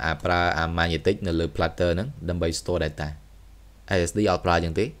ន័យថាប្រើ magnetic នៅលើ platter ហ្នឹងដើម្បី store data SSD អត់ប្រើ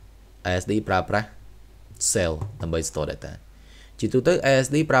យ៉ាងទេ SSD ប្រើប្រាស់ cell ដើម្បី store data ជាទូទៅ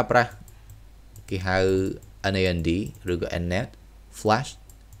SSD ប្រើប្រាស់គេហៅ NAND ឬក៏ NAND flash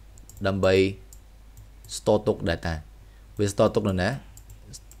ដើម្បី store ទុក data វា store ទុកនៅណា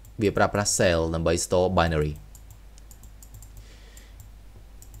វាប្រើប្រាស់ cell ដើម្បី store binary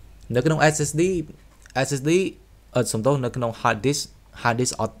នៅក្នុង SSD សំដៅនៅក្នុង hard disk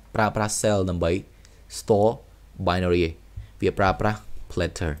អត់ប្រើប្រាស់ cell ដើម្បី store binary វាប្រើប្រាស់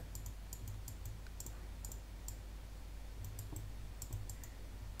platter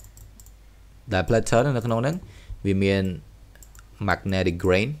ដែល platter នៅក្នុងហ្នឹងវាមាន magnetic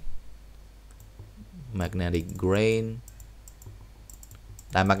grain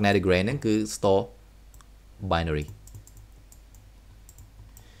ដែល magnetic grain ហ្នឹងគឺ store binary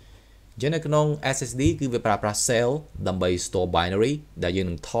ចឹងនៅក្នុង SSD គឺវាប្រើប្រាស់ cell ដើម្បី store binary ដែលយើង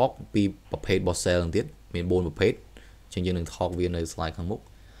នឹង talk ពីប្រភេទរបស់ cell ហ្នឹងទៀតមាន4ប្រភេទចឹងយើងនឹង talk វានៅ slide ខាងមុខ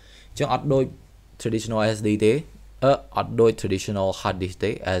ចឹងអត់ដូច traditional SSD ទេអត់ដូច traditional hard disk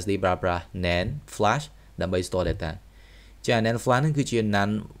ទេ SSD ប្រើប្រាស់ NAND flash ដើម្បី store data ចា NAND flash ហ្នឹងគឺជា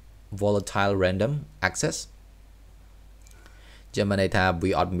non volatile random access ចាំន័យថា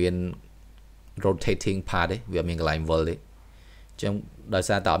វាអត់មាន rotating part ទេវាអត់មានកន្លែងវិលទេចឹងដោយ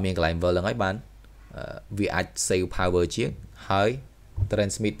សារតែអត់មានកន្លែងវិលហ្នឹងហើយបានវាអាច save power ជាងហើយ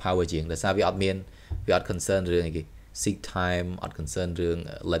transmit power ជាងដោយសារវាអត់ concern រឿងអីគេ seek time អត់ concern រឿង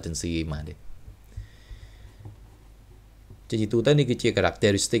latency អីមកទេជាទូទៅនេះគឺជា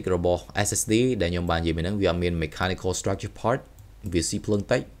characteristic របស់ SSD ដែលខ្ញុំបាននិយាយមិញហ្នឹងវាអត់មាន mechanical structure part វាស៊ីភ្លើង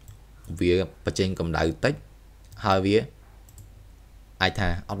តិចវាបញ្ចេញកម្ដៅតិចហើយវាអាចថា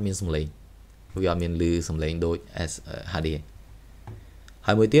អត់មានសំឡេងវាអត់មានឮសំឡេងដូច HD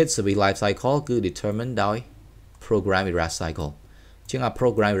ហើយមួយទៀត service life cycle គឺ determined ដោយ program era cycle ជាងអា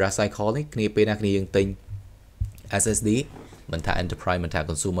program era cycle នេះគ្នាពេលណាគ្នាយើងទិញ SSD មិនថា enterprise មិនថា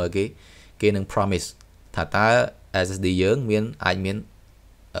consumer គេនឹង promise ថាតើ SSD យើងអាចមាន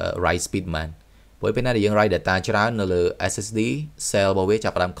write speed ប៉ុន្មានព្រោះពេលណាដែលយើង write data ច្រើននៅលើ SSD cell របស់វាចា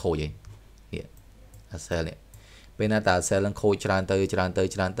ប់ផ្ដើមខូចហើយនេះ cell នេះពេលណាតើ cell នឹងខូចច្រើនទៅ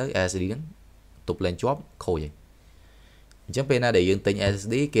SSD នឹងទប់លែងជាប់ខូចហើយអញ្ចឹងពេលណាដែលយើងទិញ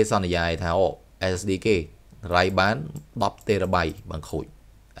SSD គេសន្យាថាអូ SSD គេ write បាន10 TB បានខូច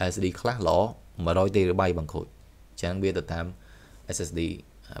SSD ខ្លះល្អ100 TB បានខូចអញ្ចឹងវាទៅតាម SSD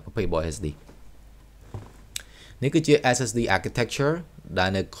ប្រភេទរបស់ SSD នេះគឺជា SSD architecture ដែល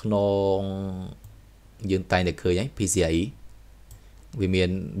នៅក្នុងយើងតែងតែឃើញហើយ PCIe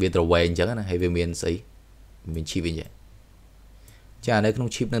វាត្រវែងអញ្ចឹងណាហើយវាមានស្អីមាន chip អញ្ចឹងចានៅក្នុង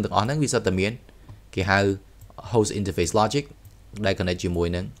chip នឹងទាំងអស់ហ្នឹងវាសុទ្ធតែមានគេហៅ host interface logic ដែល connect ជាមួយ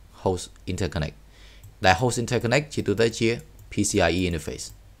នឹង host interconnect ដែល host interconnect ជាទូទៅជា PCIe interface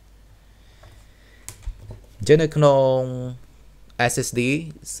អញ្ចឹងនៅក្នុង SSD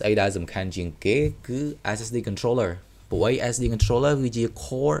ស្អីដែលសំខាន់ជាងគេគឺ SSD controller ព្រោះ SSD controller វាជា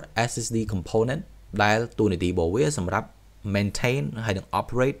core SSD component ដែលតួនាទីរបស់វាសម្រាប់ maintain ហើយនឹង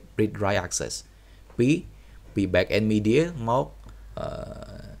operate read write access ពី back end media មក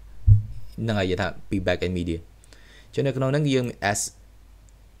នឹងឲ្យនិយាយថាពី back end media ចឹងនៅក្នុងហ្នឹងយើងមាន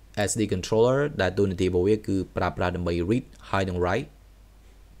SD controller ដែលតួនាទីរបស់វាគឺប្រើប្រាស់ដើម្បី read ហើយនឹង write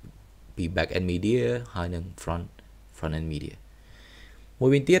ពី back end media ហើយនឹង front end media មួយ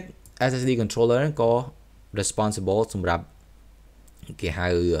វិញទៀត SSD controller ហ្នឹងក៏ responsible សម្រាប់គេហៅ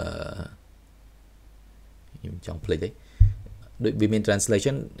ខ្ញុំចង់ភ្លេចទេដូចវាមាន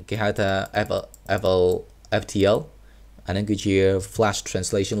translation គេហៅថាFTL អានឹងគឺជា flash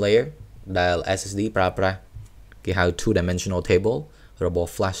translation layer ដែល SSD ប្រើប្រាស់គេហៅ two dimensional table របស់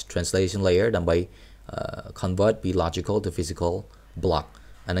flash translation layer ដើម្បី convert ពី logical to physical block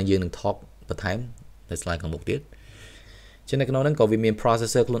អានឹងយើងនឹង talk បន្ថែមនៅ slide ខាងមុខទៀតចឹងនៅក្នុងហ្នឹងក៏វាមាន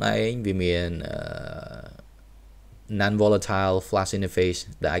processor ខ្លួនឯងវាមាន non volatile flash interface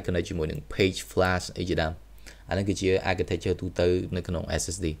ដែលអាច connect ជាមួយនឹង page flash អីជាដើមអានឹងគឺជា architecture ទូទៅនៅក្នុង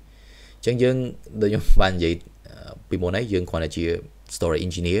SSD ចឹងយើងដូចខ្ញុំបាននិយាយពីមុនហើយយើងគ្រាន់តែជា storage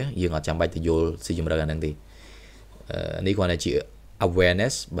engineer យើងអត់ចាំបាច់ទៅយល់ស៊ីជម្រៅអាហ្នឹងទេនេះគ្រាន់តែជា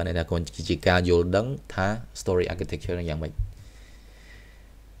awareness បានន័យថាគ្រាន់ជាការយល់ដឹងថា storage architecture ហ្នឹងយ៉ាងម៉េច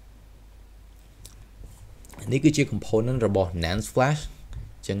នេះគឺជា component របស់ NAND flash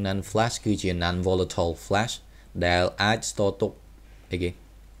ចឹង NAND flash គឺជា non volatile flash ដែលអាច store ទុកអីគេ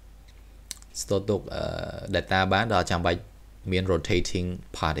store ទុកdata បានដល់ចាំបាច់មាន rotating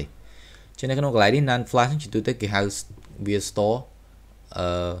part ទេចឹងនៅក្នុងកន្លែងនេះ NAND flash ជាទូទៅគេហៅវា store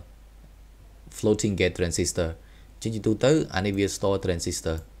floating gate transistor ចឹងជាទូទៅអានេះវា store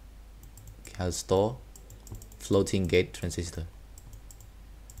transistor គេហៅ store floating gate transistor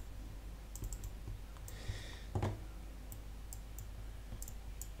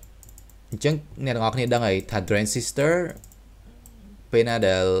អញ្ចឹងអ្នកទាំងអស់គ្នាដឹងហើយថា transistor ពេលណា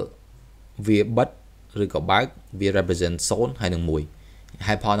ដែលវាបិទឬក៏បើកវា represent 0ហើយនឹង1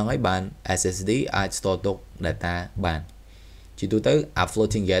ហើយផលហ្នឹងហើយបាន SSD អាច store ទុក data បានជាទូទៅ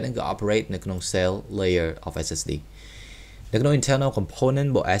floating gate ហ្នឹងក៏ operate នៅក្នុង cell layer of SSD នៅក្នុង internal component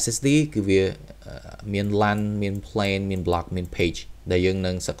របស់ SSD គឺវាមាន LAN មាន plane មាន block មាន page ដែលយើង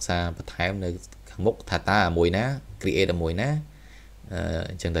នឹងសិក្សាបន្ថែមនៅខាងមុខថាតើមួយណា create មួយណា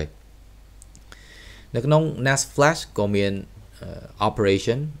អញ្ចឹងទៅនៅក្នុង NAS flash ក៏មាន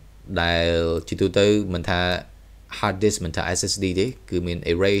operation ដែលជាទូទៅមិនថា hard disk មិនថា SSD ទេគឺមាន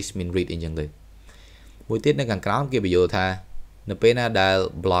erase មាន read អីចឹងទៅមួយទៀតនៅខាងក្រោមគេបញ្យល់ថានៅពេលណាដែល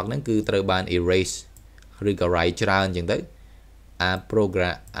block ហ្នឹងគឺត្រូវបាន erase ឬក៏ write ច្រើនអញ្ចឹងទៅ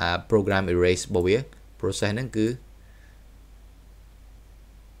program erase របស់វា process ហ្នឹងគឺ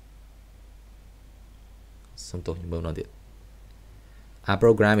សំទោសខ្ញុំមើលម្ដងទៀត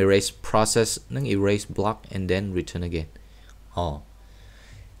program erase process នឹង erase block and then return again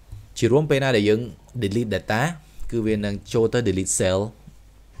ជារួមពេលណាដែលយើង delete data គឺវានឹងចូលទៅ delete cell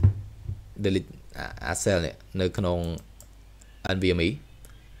cell នេះនៅក្នុង NVMe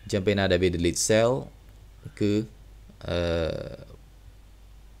អញ្ចឹងពេលណាដែលវា delete cell គឺ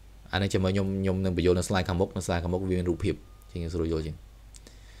អានេះចាំមើលខ្ញុំនឹងបញ្យល់នៅ slide ខាងមុខវាមានរូបភាពជាងស្រួលយល់ជាង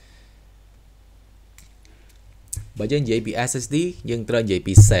បើយើងនិយាយពី SSD យើងត្រូវនិយាយ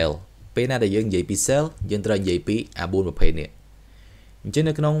ពី cell ពេលណាដែលយើងនិយាយពី cell យើងត្រូវនិយាយពី4ប្រភេទនេះអញ្ចឹង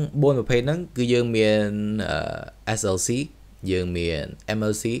នៅក្នុង4ប្រភេទហ្នឹងគឺយើងមាន SLC យើងមាន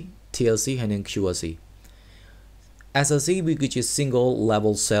MLC TLC ហើយនិង QLC SLC វាគឺជា single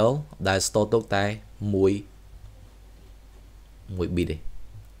level cell ដែល store ទុកតែ1 bit ទេ1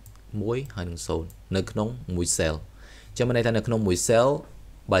ហើយនឹង0នៅក្នុង1 cell ចាំមិនន័យថានៅក្នុង1 cell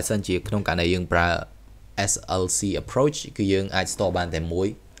បើសិនជាក្នុងករណីយើងប្រើ SLC approach គឺយើងអាច store បានតែ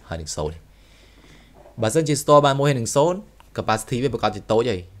1ហើយនឹង0បើសិនជា store បាន1ហើយនឹង0 capacity វាប្រកាសជាតូច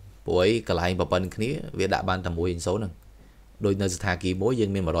ហើយព្រោះឯងកន្លែងប្រព័ន្ធគ្នាវាដាក់បានតែ1ហើយ0ហ្នឹងដូចនៅស្ថានភាពមួយយើង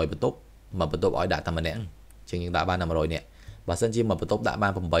មាន100បន្ទប់មួយបន្ទប់ឲ្យដាក់តែម្នាក់អញ្ចឹងយើងដាក់បានតែ100នាក់បើសិនជាមួយបន្ទប់ដាក់បា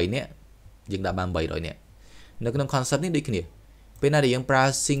ន8នាក់យើងដាក់បាន300នាក់នៅក្នុង concept នេះដូចគ្នាពេលណាដែលយើងប្រើ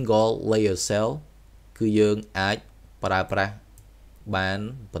single layer cell គឺយើងអាចប្រើប្រាស់បាន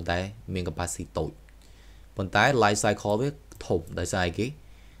ប៉ុន្តែមាន capacity តូចប៉ុន្តែ life cycle វាធំដោយសារអីគេ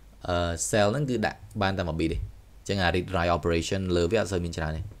cell ហ្នឹងគឺដាក់បានតែ1 bit ទេអញ្ចឹងអា read write operation លើវាអត់សូវមានច្រើ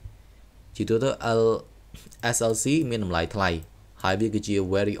នទេជាទូទៅ SLC មានតម្លៃថ្លៃហើយវាគឺជា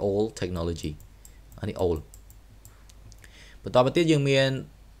very old technology អានេះ old បន្តមកទៀតយើងមាន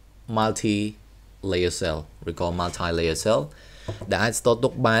multi layer cell recall multi layer cell ដែលអាច store ទុ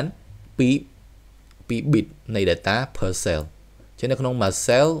កបាន2 bit នៃ data per cell ចឹងនៅក្នុងមួយ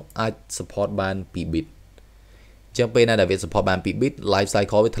cell អាច support បាន2 bit ចឹងពេលណាដែលវា support បាន2 bit life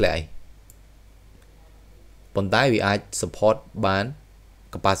cycle វាធ្លាក់ហើយប៉ុន្តែវាអាច support បាន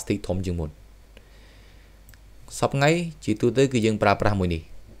capacity ធំជាងមុនសប្ងៃជាទូទៅគឺយើងប្រើប្រាស់មួយនេះ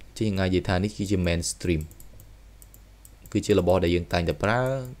ជាងនិយាយថានេះគឺជា mainstream គឺជារបស់ដែលយើងតែងតែប្រើ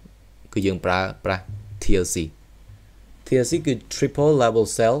គឺយើងប្រើប្រាស់ TLC គឺ triple level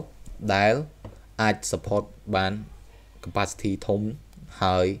cell ដែលអាច support បាន capacity ធំ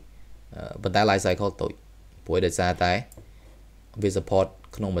ហើយប៉ុន្តែ life cycle តូចព្រោះដោយសារតែវា support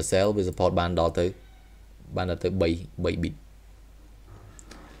ក្នុងមួយ cell វា support បានដល់ទៅ3 bit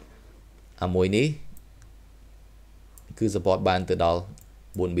មួយនេះគឺ support បានទៅដល់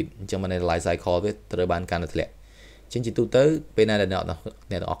4 bit អញ្ចឹងមកនៅ life cycle វាត្រូវបានកាន់តែធ្លាក់ ចឹងជាទូទៅពេលណាដែលអ្នកទាំង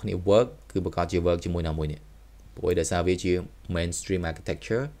អស់គ្នា work គឺប្រកាសជា work ជាមួយណាមួយនេះព្រោះដោយសារវាជា mainstream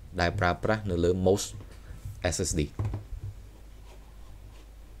architecture ដែលប្រើប្រាស់នៅលើ most SSD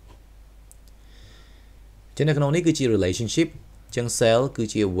ចឹងនៅក្នុងនេះគឺជា relationship ចឹង cell គឺ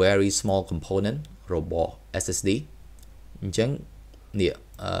ជា very small component របស់ SSD អញ្ចឹងនេះ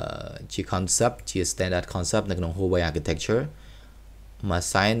ជា concept ជា standard concept នៅក្នុង Huawei architecture មួយ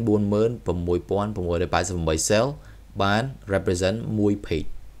sign 46688 cell បាន represent 1 page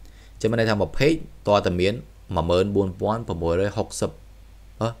ចឹងមានន័យថាមួយ page តើតែមាន14660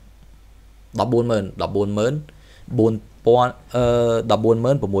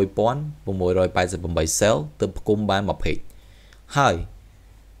 14688 cell ទើបផ្គុំបានមួយ page ហើយ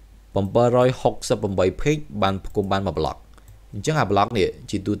768 page បានផ្គុំបានមួយ block អញ្ចឹងអា block នេះ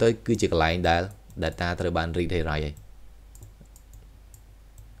ជាទូទៅគឺជាកន្លែងដែល data ត្រូវបាន read ហើយ write ហើយ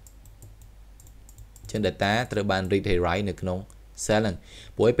ចឹង data ត្រូវបាន read ហើយ write នៅក្នុង cell ហ្នឹង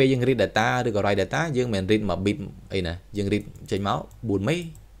ព្រោះពេលយើង read data ឬក៏ write data យើងមិន read មួយ bit អីណាយើង read ចេញមក4 មេ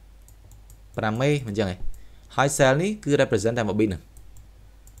5មេមិនចឹងឯងហើយ cell នេះគឺ represent តែមួយ bit ហ្នឹង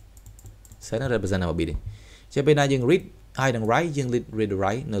cell ហ្នឹង represent តែមួយ bit ទេចឹងពេលណាយើង read ហើយនឹង write យើង read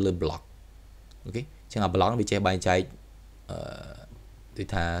write នៅលើ block អូខេចឹងអា block វាចេះបែងចែកដូច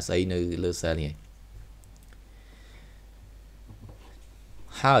ថាស្អីនៅលើ cell នេះ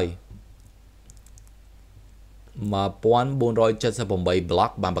ហើយ1478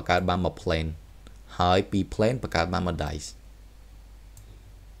 block បានបង្កើតបានមួយ plane ហើយពី plane បង្កើតបានមួយ dice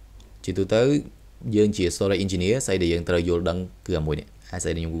ជាទូទៅយើងជា software engineer ស្អីដែលយើងត្រូវយល់ដឹងគឺអាមួយនេះហើយស្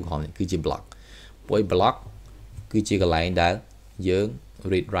អីដែលខ្ញុំគូខំនេះគឺជា block ព្រោះ block គឺជាកន្លែងដែលយើង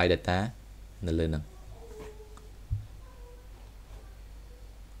read write data នៅលើហ្នឹង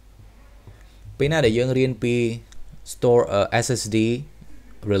ពេលណាដែលយើងរៀនពី store SSD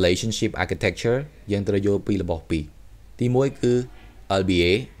relationship architecture យើងត្រូវយល់ពីរបស់ពីរទី1គឺ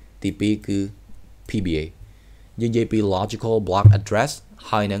LBA ទី2គឺ PBA យើងនិយាយពី logical block address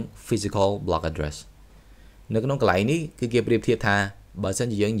ហើយនិង physical block address នៅក្នុងកន្លែងនេះគឺគេប្រៀបធៀបថាបើសិន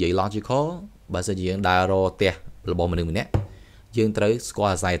ជាយើងនិយាយ logical បើសិនជាយើងដើររកផ្ទះរបស់មនុស្សម្នាក់យើងត្រូវស្គា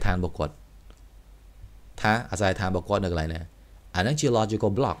ល់អាសយដ្ឋានរបស់គាត់ថាអាសយដ្ឋានរបស់គាត់នៅកន្លែងណាអាហ្នឹងជា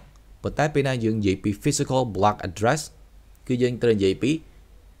logical block ប៉ុន្តែពេលណាយើងនិយាយពី physical block address គឺយើងត្រូវនិយាយពី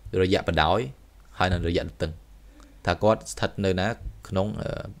រយៈបណ្ដោយហើយនិងរយៈទទឹងថាគាត់ស្ថិតនៅណាក្នុង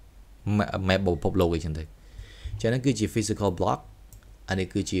map ពិភពលោកអីចឹងទៅចឹងហ្នឹងគឺជា physical block អានេះ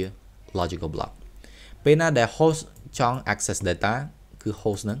គឺជា logical block ពេលណាដែល host ចង់ access data គឺ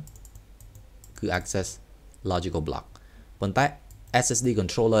host ហ្នឹងគឺ access logical block ប៉ុន្តែ SSD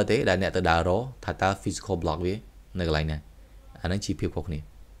controller ទេដែលអ្នកទៅដើររកថាតើ physical block វានៅកន្លែងណាអាហ្នឹងជាភាពខុសគ្នា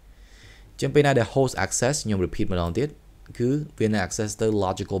ចឹងពេលណាដែល host access ខ្ញុំ repeat ម្ដងទៀតគឺវានឹង access ទៅ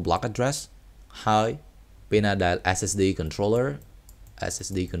logical block address ហើយពេលណាដែល SSD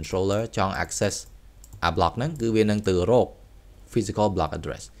controller ចង់ access អា block ហ្នឹងគឺវានឹងទៅរក physical block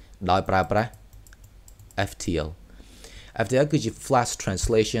address ដោយប្រើប្រាស់ FTL គឺជា flash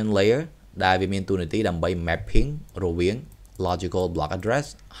translation layer ដែលវាមានតួនាទីដើម្បី mapping រវាង logical block address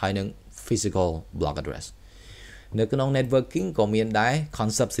ហើយនិង physical block address នៅក្នុង networking ក៏មានដែរ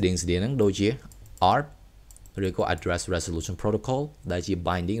concept ស្តៀងៗហ្នឹងដូចជា ARP ឬក៏ address resolution protocol ដែលជា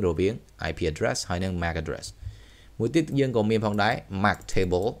binding រវាង IP address ហើយនិង MAC address មួយទៀតយើងក៏មានផងដែរ MAC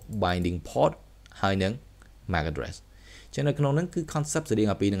table binding port ហើយនិង MAC address ចឹងនៅក្នុងហ្នឹងគឺ concept ស្តៀង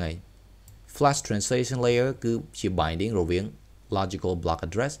ពីហ្នឹងឯង flash translation layer គឺជា binding រវាង logical block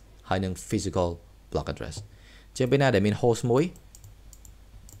address ហើយនិង physical block address ចឹងពេលណាដែលមាន host មួយ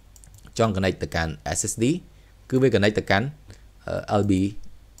ចង់ connect ទៅកាន់ SSD គឺវា connect ទៅកាន់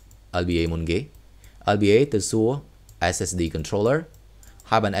LBA មុនគេ LBA ទៅសួរ SSD controller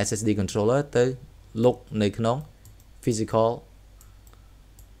ហើយបាន SSD controller ទៅ look នៅក្នុង physical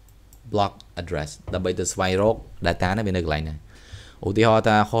block address ដើម្បីទៅស្វែងរក data នេះវានៅកន្លែងណាឧទាហរណ៍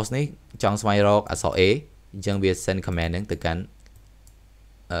ថា host នេះចង់ស្វែងរកអក្សរ A អញ្ចឹងវា send command ហ្នឹងទៅកាន់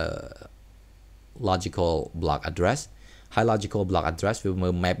logical block address ហើយ logical block address វាមើ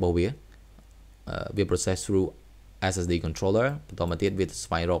ល map របស់វា process through SSD controller បន្តមកទៀតវាស្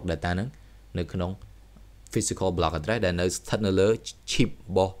វែងរក data ហ្នឹងនៅក្នុង physical block address ដែលនៅស្ថិតនៅលើ chip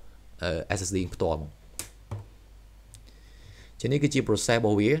របស់ SSD ផ្ទាល់មកជានេះគឺជា process រប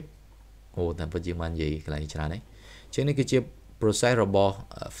ស់វាតែពិតជាបាននិយាយកន្លែងច្រើនហើយជានេះគឺជា process របស់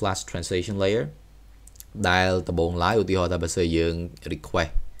flash translation layer ដែលដំបូងឡើយឧទាហរណ៍ថាបើសិនយើង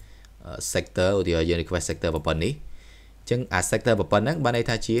request sector ឧទាហរណ៍យើង request sector ប៉ុណ្ណនេះអញ្ចឹងអា sector ប៉ុណ្ណឹងបានន័យ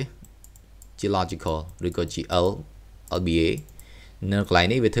ថាជា logical ឬក៏ជា LBA នៅកន្លែង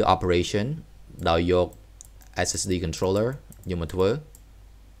នេះវាធ្វើ operation ដោយយក SSD controller យកមកធ្វើ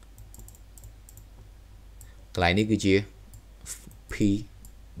កន្លែងនេះគឺជា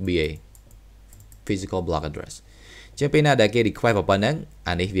PBA physical block address ជាពេលណាដែលគេ request ប៉ុណ្ណឹង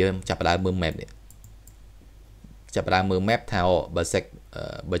អានេះវាចាប់ផ្ដើមមើល map នេះចាប់ផ្ដើមមើល map ថា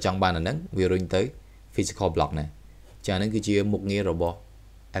បើចង់បានអាហ្នឹងវារុញទៅ physical block ណាចាហ្នឹងគឺជាមុខងាររបស់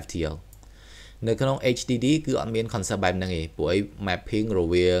FTL នៅក្នុង HDD គឺអត់មាន concept បែបហ្នឹងទេព្រោះអី mapping រ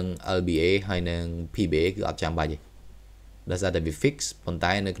វាង LBA ហើយនិង PBA គឺអត់ចាំបាច់ទេដោយសារតែវា fix ប៉ុន្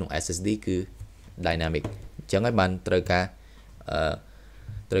តែនៅក្នុង SSD គឺ dynamic អញ្ចឹងហើយបានត្រូវ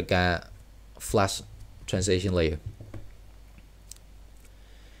ការ flash translation layer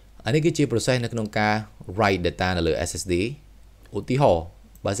អានេះគឺជា process នៅក្នុងការ write data នៅលើ SSD ឧទាហរណ៍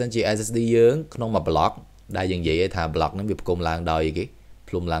បើសិនជា SSD យើងក្នុងមួយ block ដែលយើងនិយាយថា block ហ្នឹងវាផ្គុំឡើងដោយអីគេ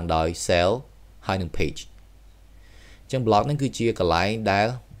ផ្លុំឡើងដោយ cell ហើយនឹង page អញ្ចឹង block ហ្នឹងគឺជាកន្លែងដែល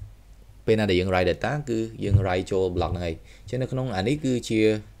ពេលណាដែលយើង write data គឺយើង write ចូល block ហ្នឹងហើយអញ្ចឹងនៅក្នុងអានេះគឺជា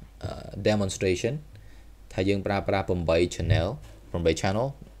demonstration ថាយើងប្រើប្រាស់8 channel ដើ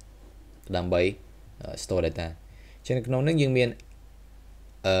ម្បី store data អញ្ចឹងនៅក្នុងហ្នឹងយើងមាន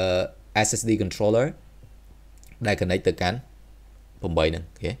SSD controller ដែល connect ទៅកាន់8ហ្នឹង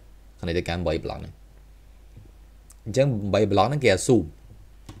អូខេ connect ទៅកាន់8 block ហ្នឹងអញ្ចឹង8 block ហ្នឹង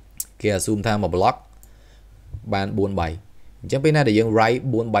គេ assume ថាមួយ block បាន4 byte អញ្ចឹងពេលណាដែលយើង write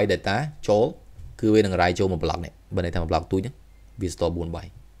 4 byte data ចូលគឺវានឹង write ចូលមួយ block នេះបើន័យថាមួយ block ទូចហ្នឹងវា store 4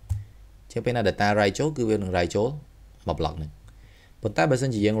 byte អញ្ចឹងពេលណា data write ចូលគឺវានឹង write ចូលមួយ block ហ្នឹងប៉ុន្តែបើសិន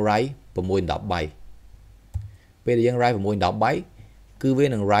ជាយើង write 6 10 byte ពេលដែលយើង write 6 10 byte គឺវា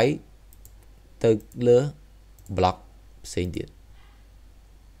នឹង write ទៅលើ block ផ្សេងទៀត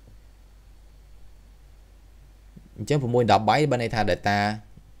អញ្ចឹង6 10 byte បានន័យថា data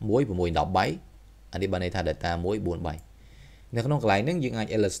 1 6 10 byte អានេះបានន័យថា data 1 4 byte នៅក្នុងកន្លែងហ្នឹងយើងអាច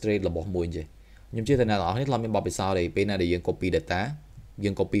illustrate របស់មួយចេះខ្ញុំជឿថាអ្នកនរអស់នេះធ្លាប់មានបទពិសោធន៍ទេពេលណាដែលយើង copy data យើ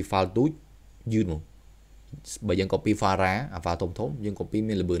ង copy file ទូចយឺតមកបើយើង copy file RAR អា file ធំយើង copy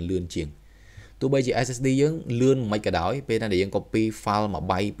មានល្បឿនលឿនជាងទោះបីជា SSD យើងលឿនមិនក៏ដោយពេលណាដែលយើង copy file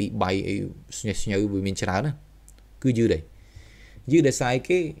 1 byte 2 byte អីស្ញើវាមានច្រើនណាគឺយឺតដោយសារ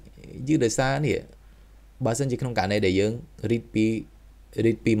គេយឺតដោយសារនេះបើសិនជាក្នុងករណីដែលយើង read ពី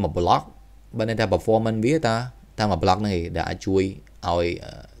មួយ block បើន័យថា performance វាតាមមួយ block ហ្នឹងឯងដែលអាចជួយឲ្យ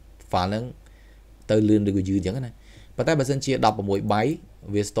file ហ្នឹងទៅលឿនឬក៏យឺតអញ្ចឹងណាប៉ុន្តែបើសិនជា16 byte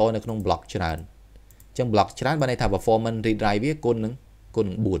វា store នៅក្នុង block ច្រើនអញ្ចឹង block ច្រើនបានន័យថា performance read write វាគុណនឹង4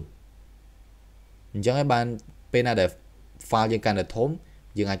អញ្ចឹងហើយបានពេលណាដែល file យើងកាន់តែធំ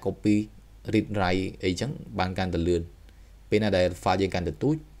យើងអាច copy read write អីចឹងបានកាន់តែលឿនពេលណាដែល file យើងកាន់តែទូ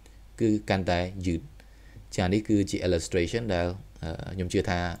ចគឺកាន់តែយឺតចា៎នេះគឺជា illustration ដែលខ្ញុំជឿ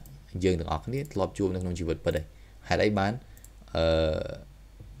ថាយើងទាំងអស់គ្នាធ្លាប់ជួបនៅក្នុងជីវិតពិតដែរហេតុអីបាន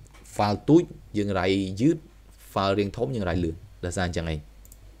file ទូចយើង write យឺត file រៀងធំយើង write លឿនដោយសារអញ្ចឹងឯង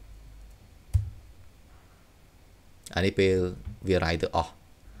អានេះពេលវា write ទៅអស់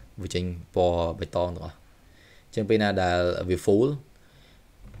វាចេញពណ៌បៃតងទាំងអស់អញ្ចឹងពេលណាដែលវា full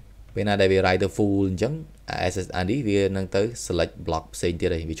ពេលណាដែលវា write ទៅ full អញ្ចឹង SSD វានឹងទៅ select block ផ្សេងទៀត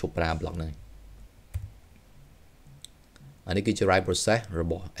ហើយវាឈប់ប្រើ block ហ្នឹងអានេះគឺជា write process រ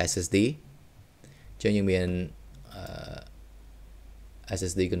បស់ SSD អញ្ចឹងយើងមាន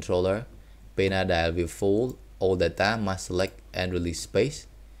SSD controller ពេលណាដែលវា full all data must select and release space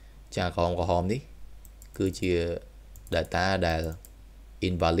ចាក្រហមនេះគឺជា data ដែល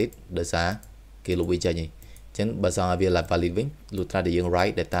invalid ដោយសារគេលុបវាចេញហើយអញ្ចឹងបើសិនឲ្យវា valid វិញលុះត្រាតែយើង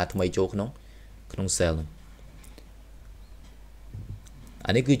write data ថ្មីចូលក្នុង cell ហ្នឹង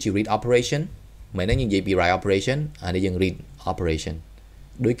អានេះគឺជា read operation មិនហ្នឹងយើងនិយាយពី write operation អានេះយើង read operation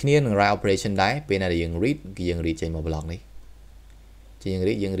ដូចគ្នានឹង write operation ដែរពេលណាដែលយើង read គឺយើង read ចេញមក block នេះជា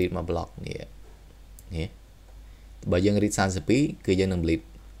យើង read មក block នេះបើយើង read 32គឺយើងនឹង read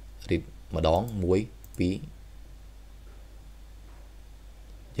ម្ដង1 2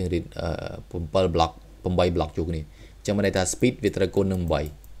យើង read 7 block 8 block ជួបគ្នាអញ្ចឹងមានន័យថា speed វាត្រូវគុណនឹង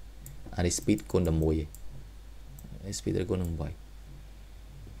8អានេះ speed គុណតែ1ឯង speed ត្រូវគុណនឹង8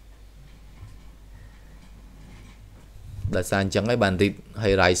ដោយសារអញ្ចឹងហើយបាន read ហើ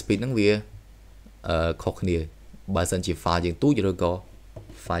យ write speed ហ្នឹងវាខុសគ្នាបើសិនជា file យើងទូចឬក៏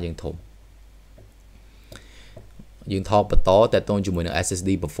file យើងធំយើងថតបន្តតទៅជាមួយនឹង SSD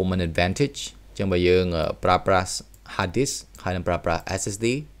performance advantage អញ្ចឹងបើយើងប្រើប្រាស់ hard disk ហើយនឹងប្រើប្រាស់ SSD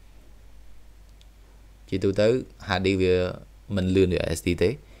ជាទូទៅ hard disk វាមិនលឿនដូច SSD ទេ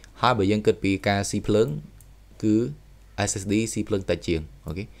ហើយបើយើងគិតពីការស៊ីភ្លើងគឺ SSD ស៊ីភ្លើងតិចជាង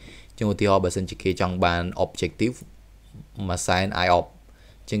អូខេអញ្ចឹងឧទាហរណ៍បើសិនជាគេចង់បាន objective មួយសែន IOP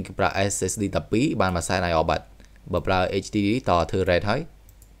អញ្ចឹងគេប្រើ SSD តែ2បានមួយសែន IOP បាត់បើប្រើ HDD តធ្វើ rate ហើយ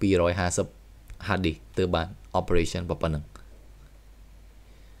250 hard disk ទៅបាន operation ប៉ុណ្ណឹង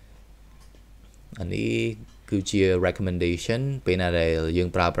អានេះ គឺជា recommendation ពេលណាដែលយើង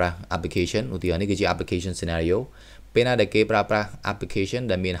ប្រើប្រាស់ application ឧទាហរណ៍នេះគឺជា application scenario ពេលណាដែលគេប្រើប្រាស់ application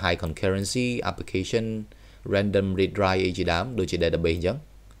ដែលមាន high concurrency application random read write អីជាដើមដូចជា database អញ្ចឹង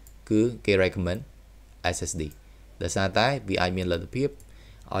គឺគេ recommend SSD ដោយសារតែវាអាចមានលទ្ធភាព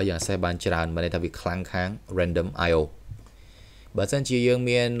ឲ្យយើង access បានច្រើនមិនន័យថាវាខ្លាំងខាង random IO បើសិនជាយើង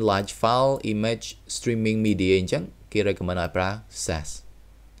មាន large file image streaming media អញ្ចឹងគេ recommend ឲ្យប្រើ SAS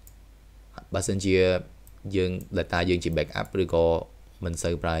បើសិនជាយើង data យើងជា backup ឬក៏មិនសូ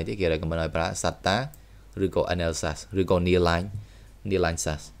វប្រើទេគេ recommend ឲ្យប្រើ SATA ឬក៏ NL SAS ឬក៏ Nearline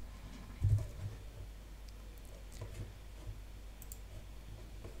SAS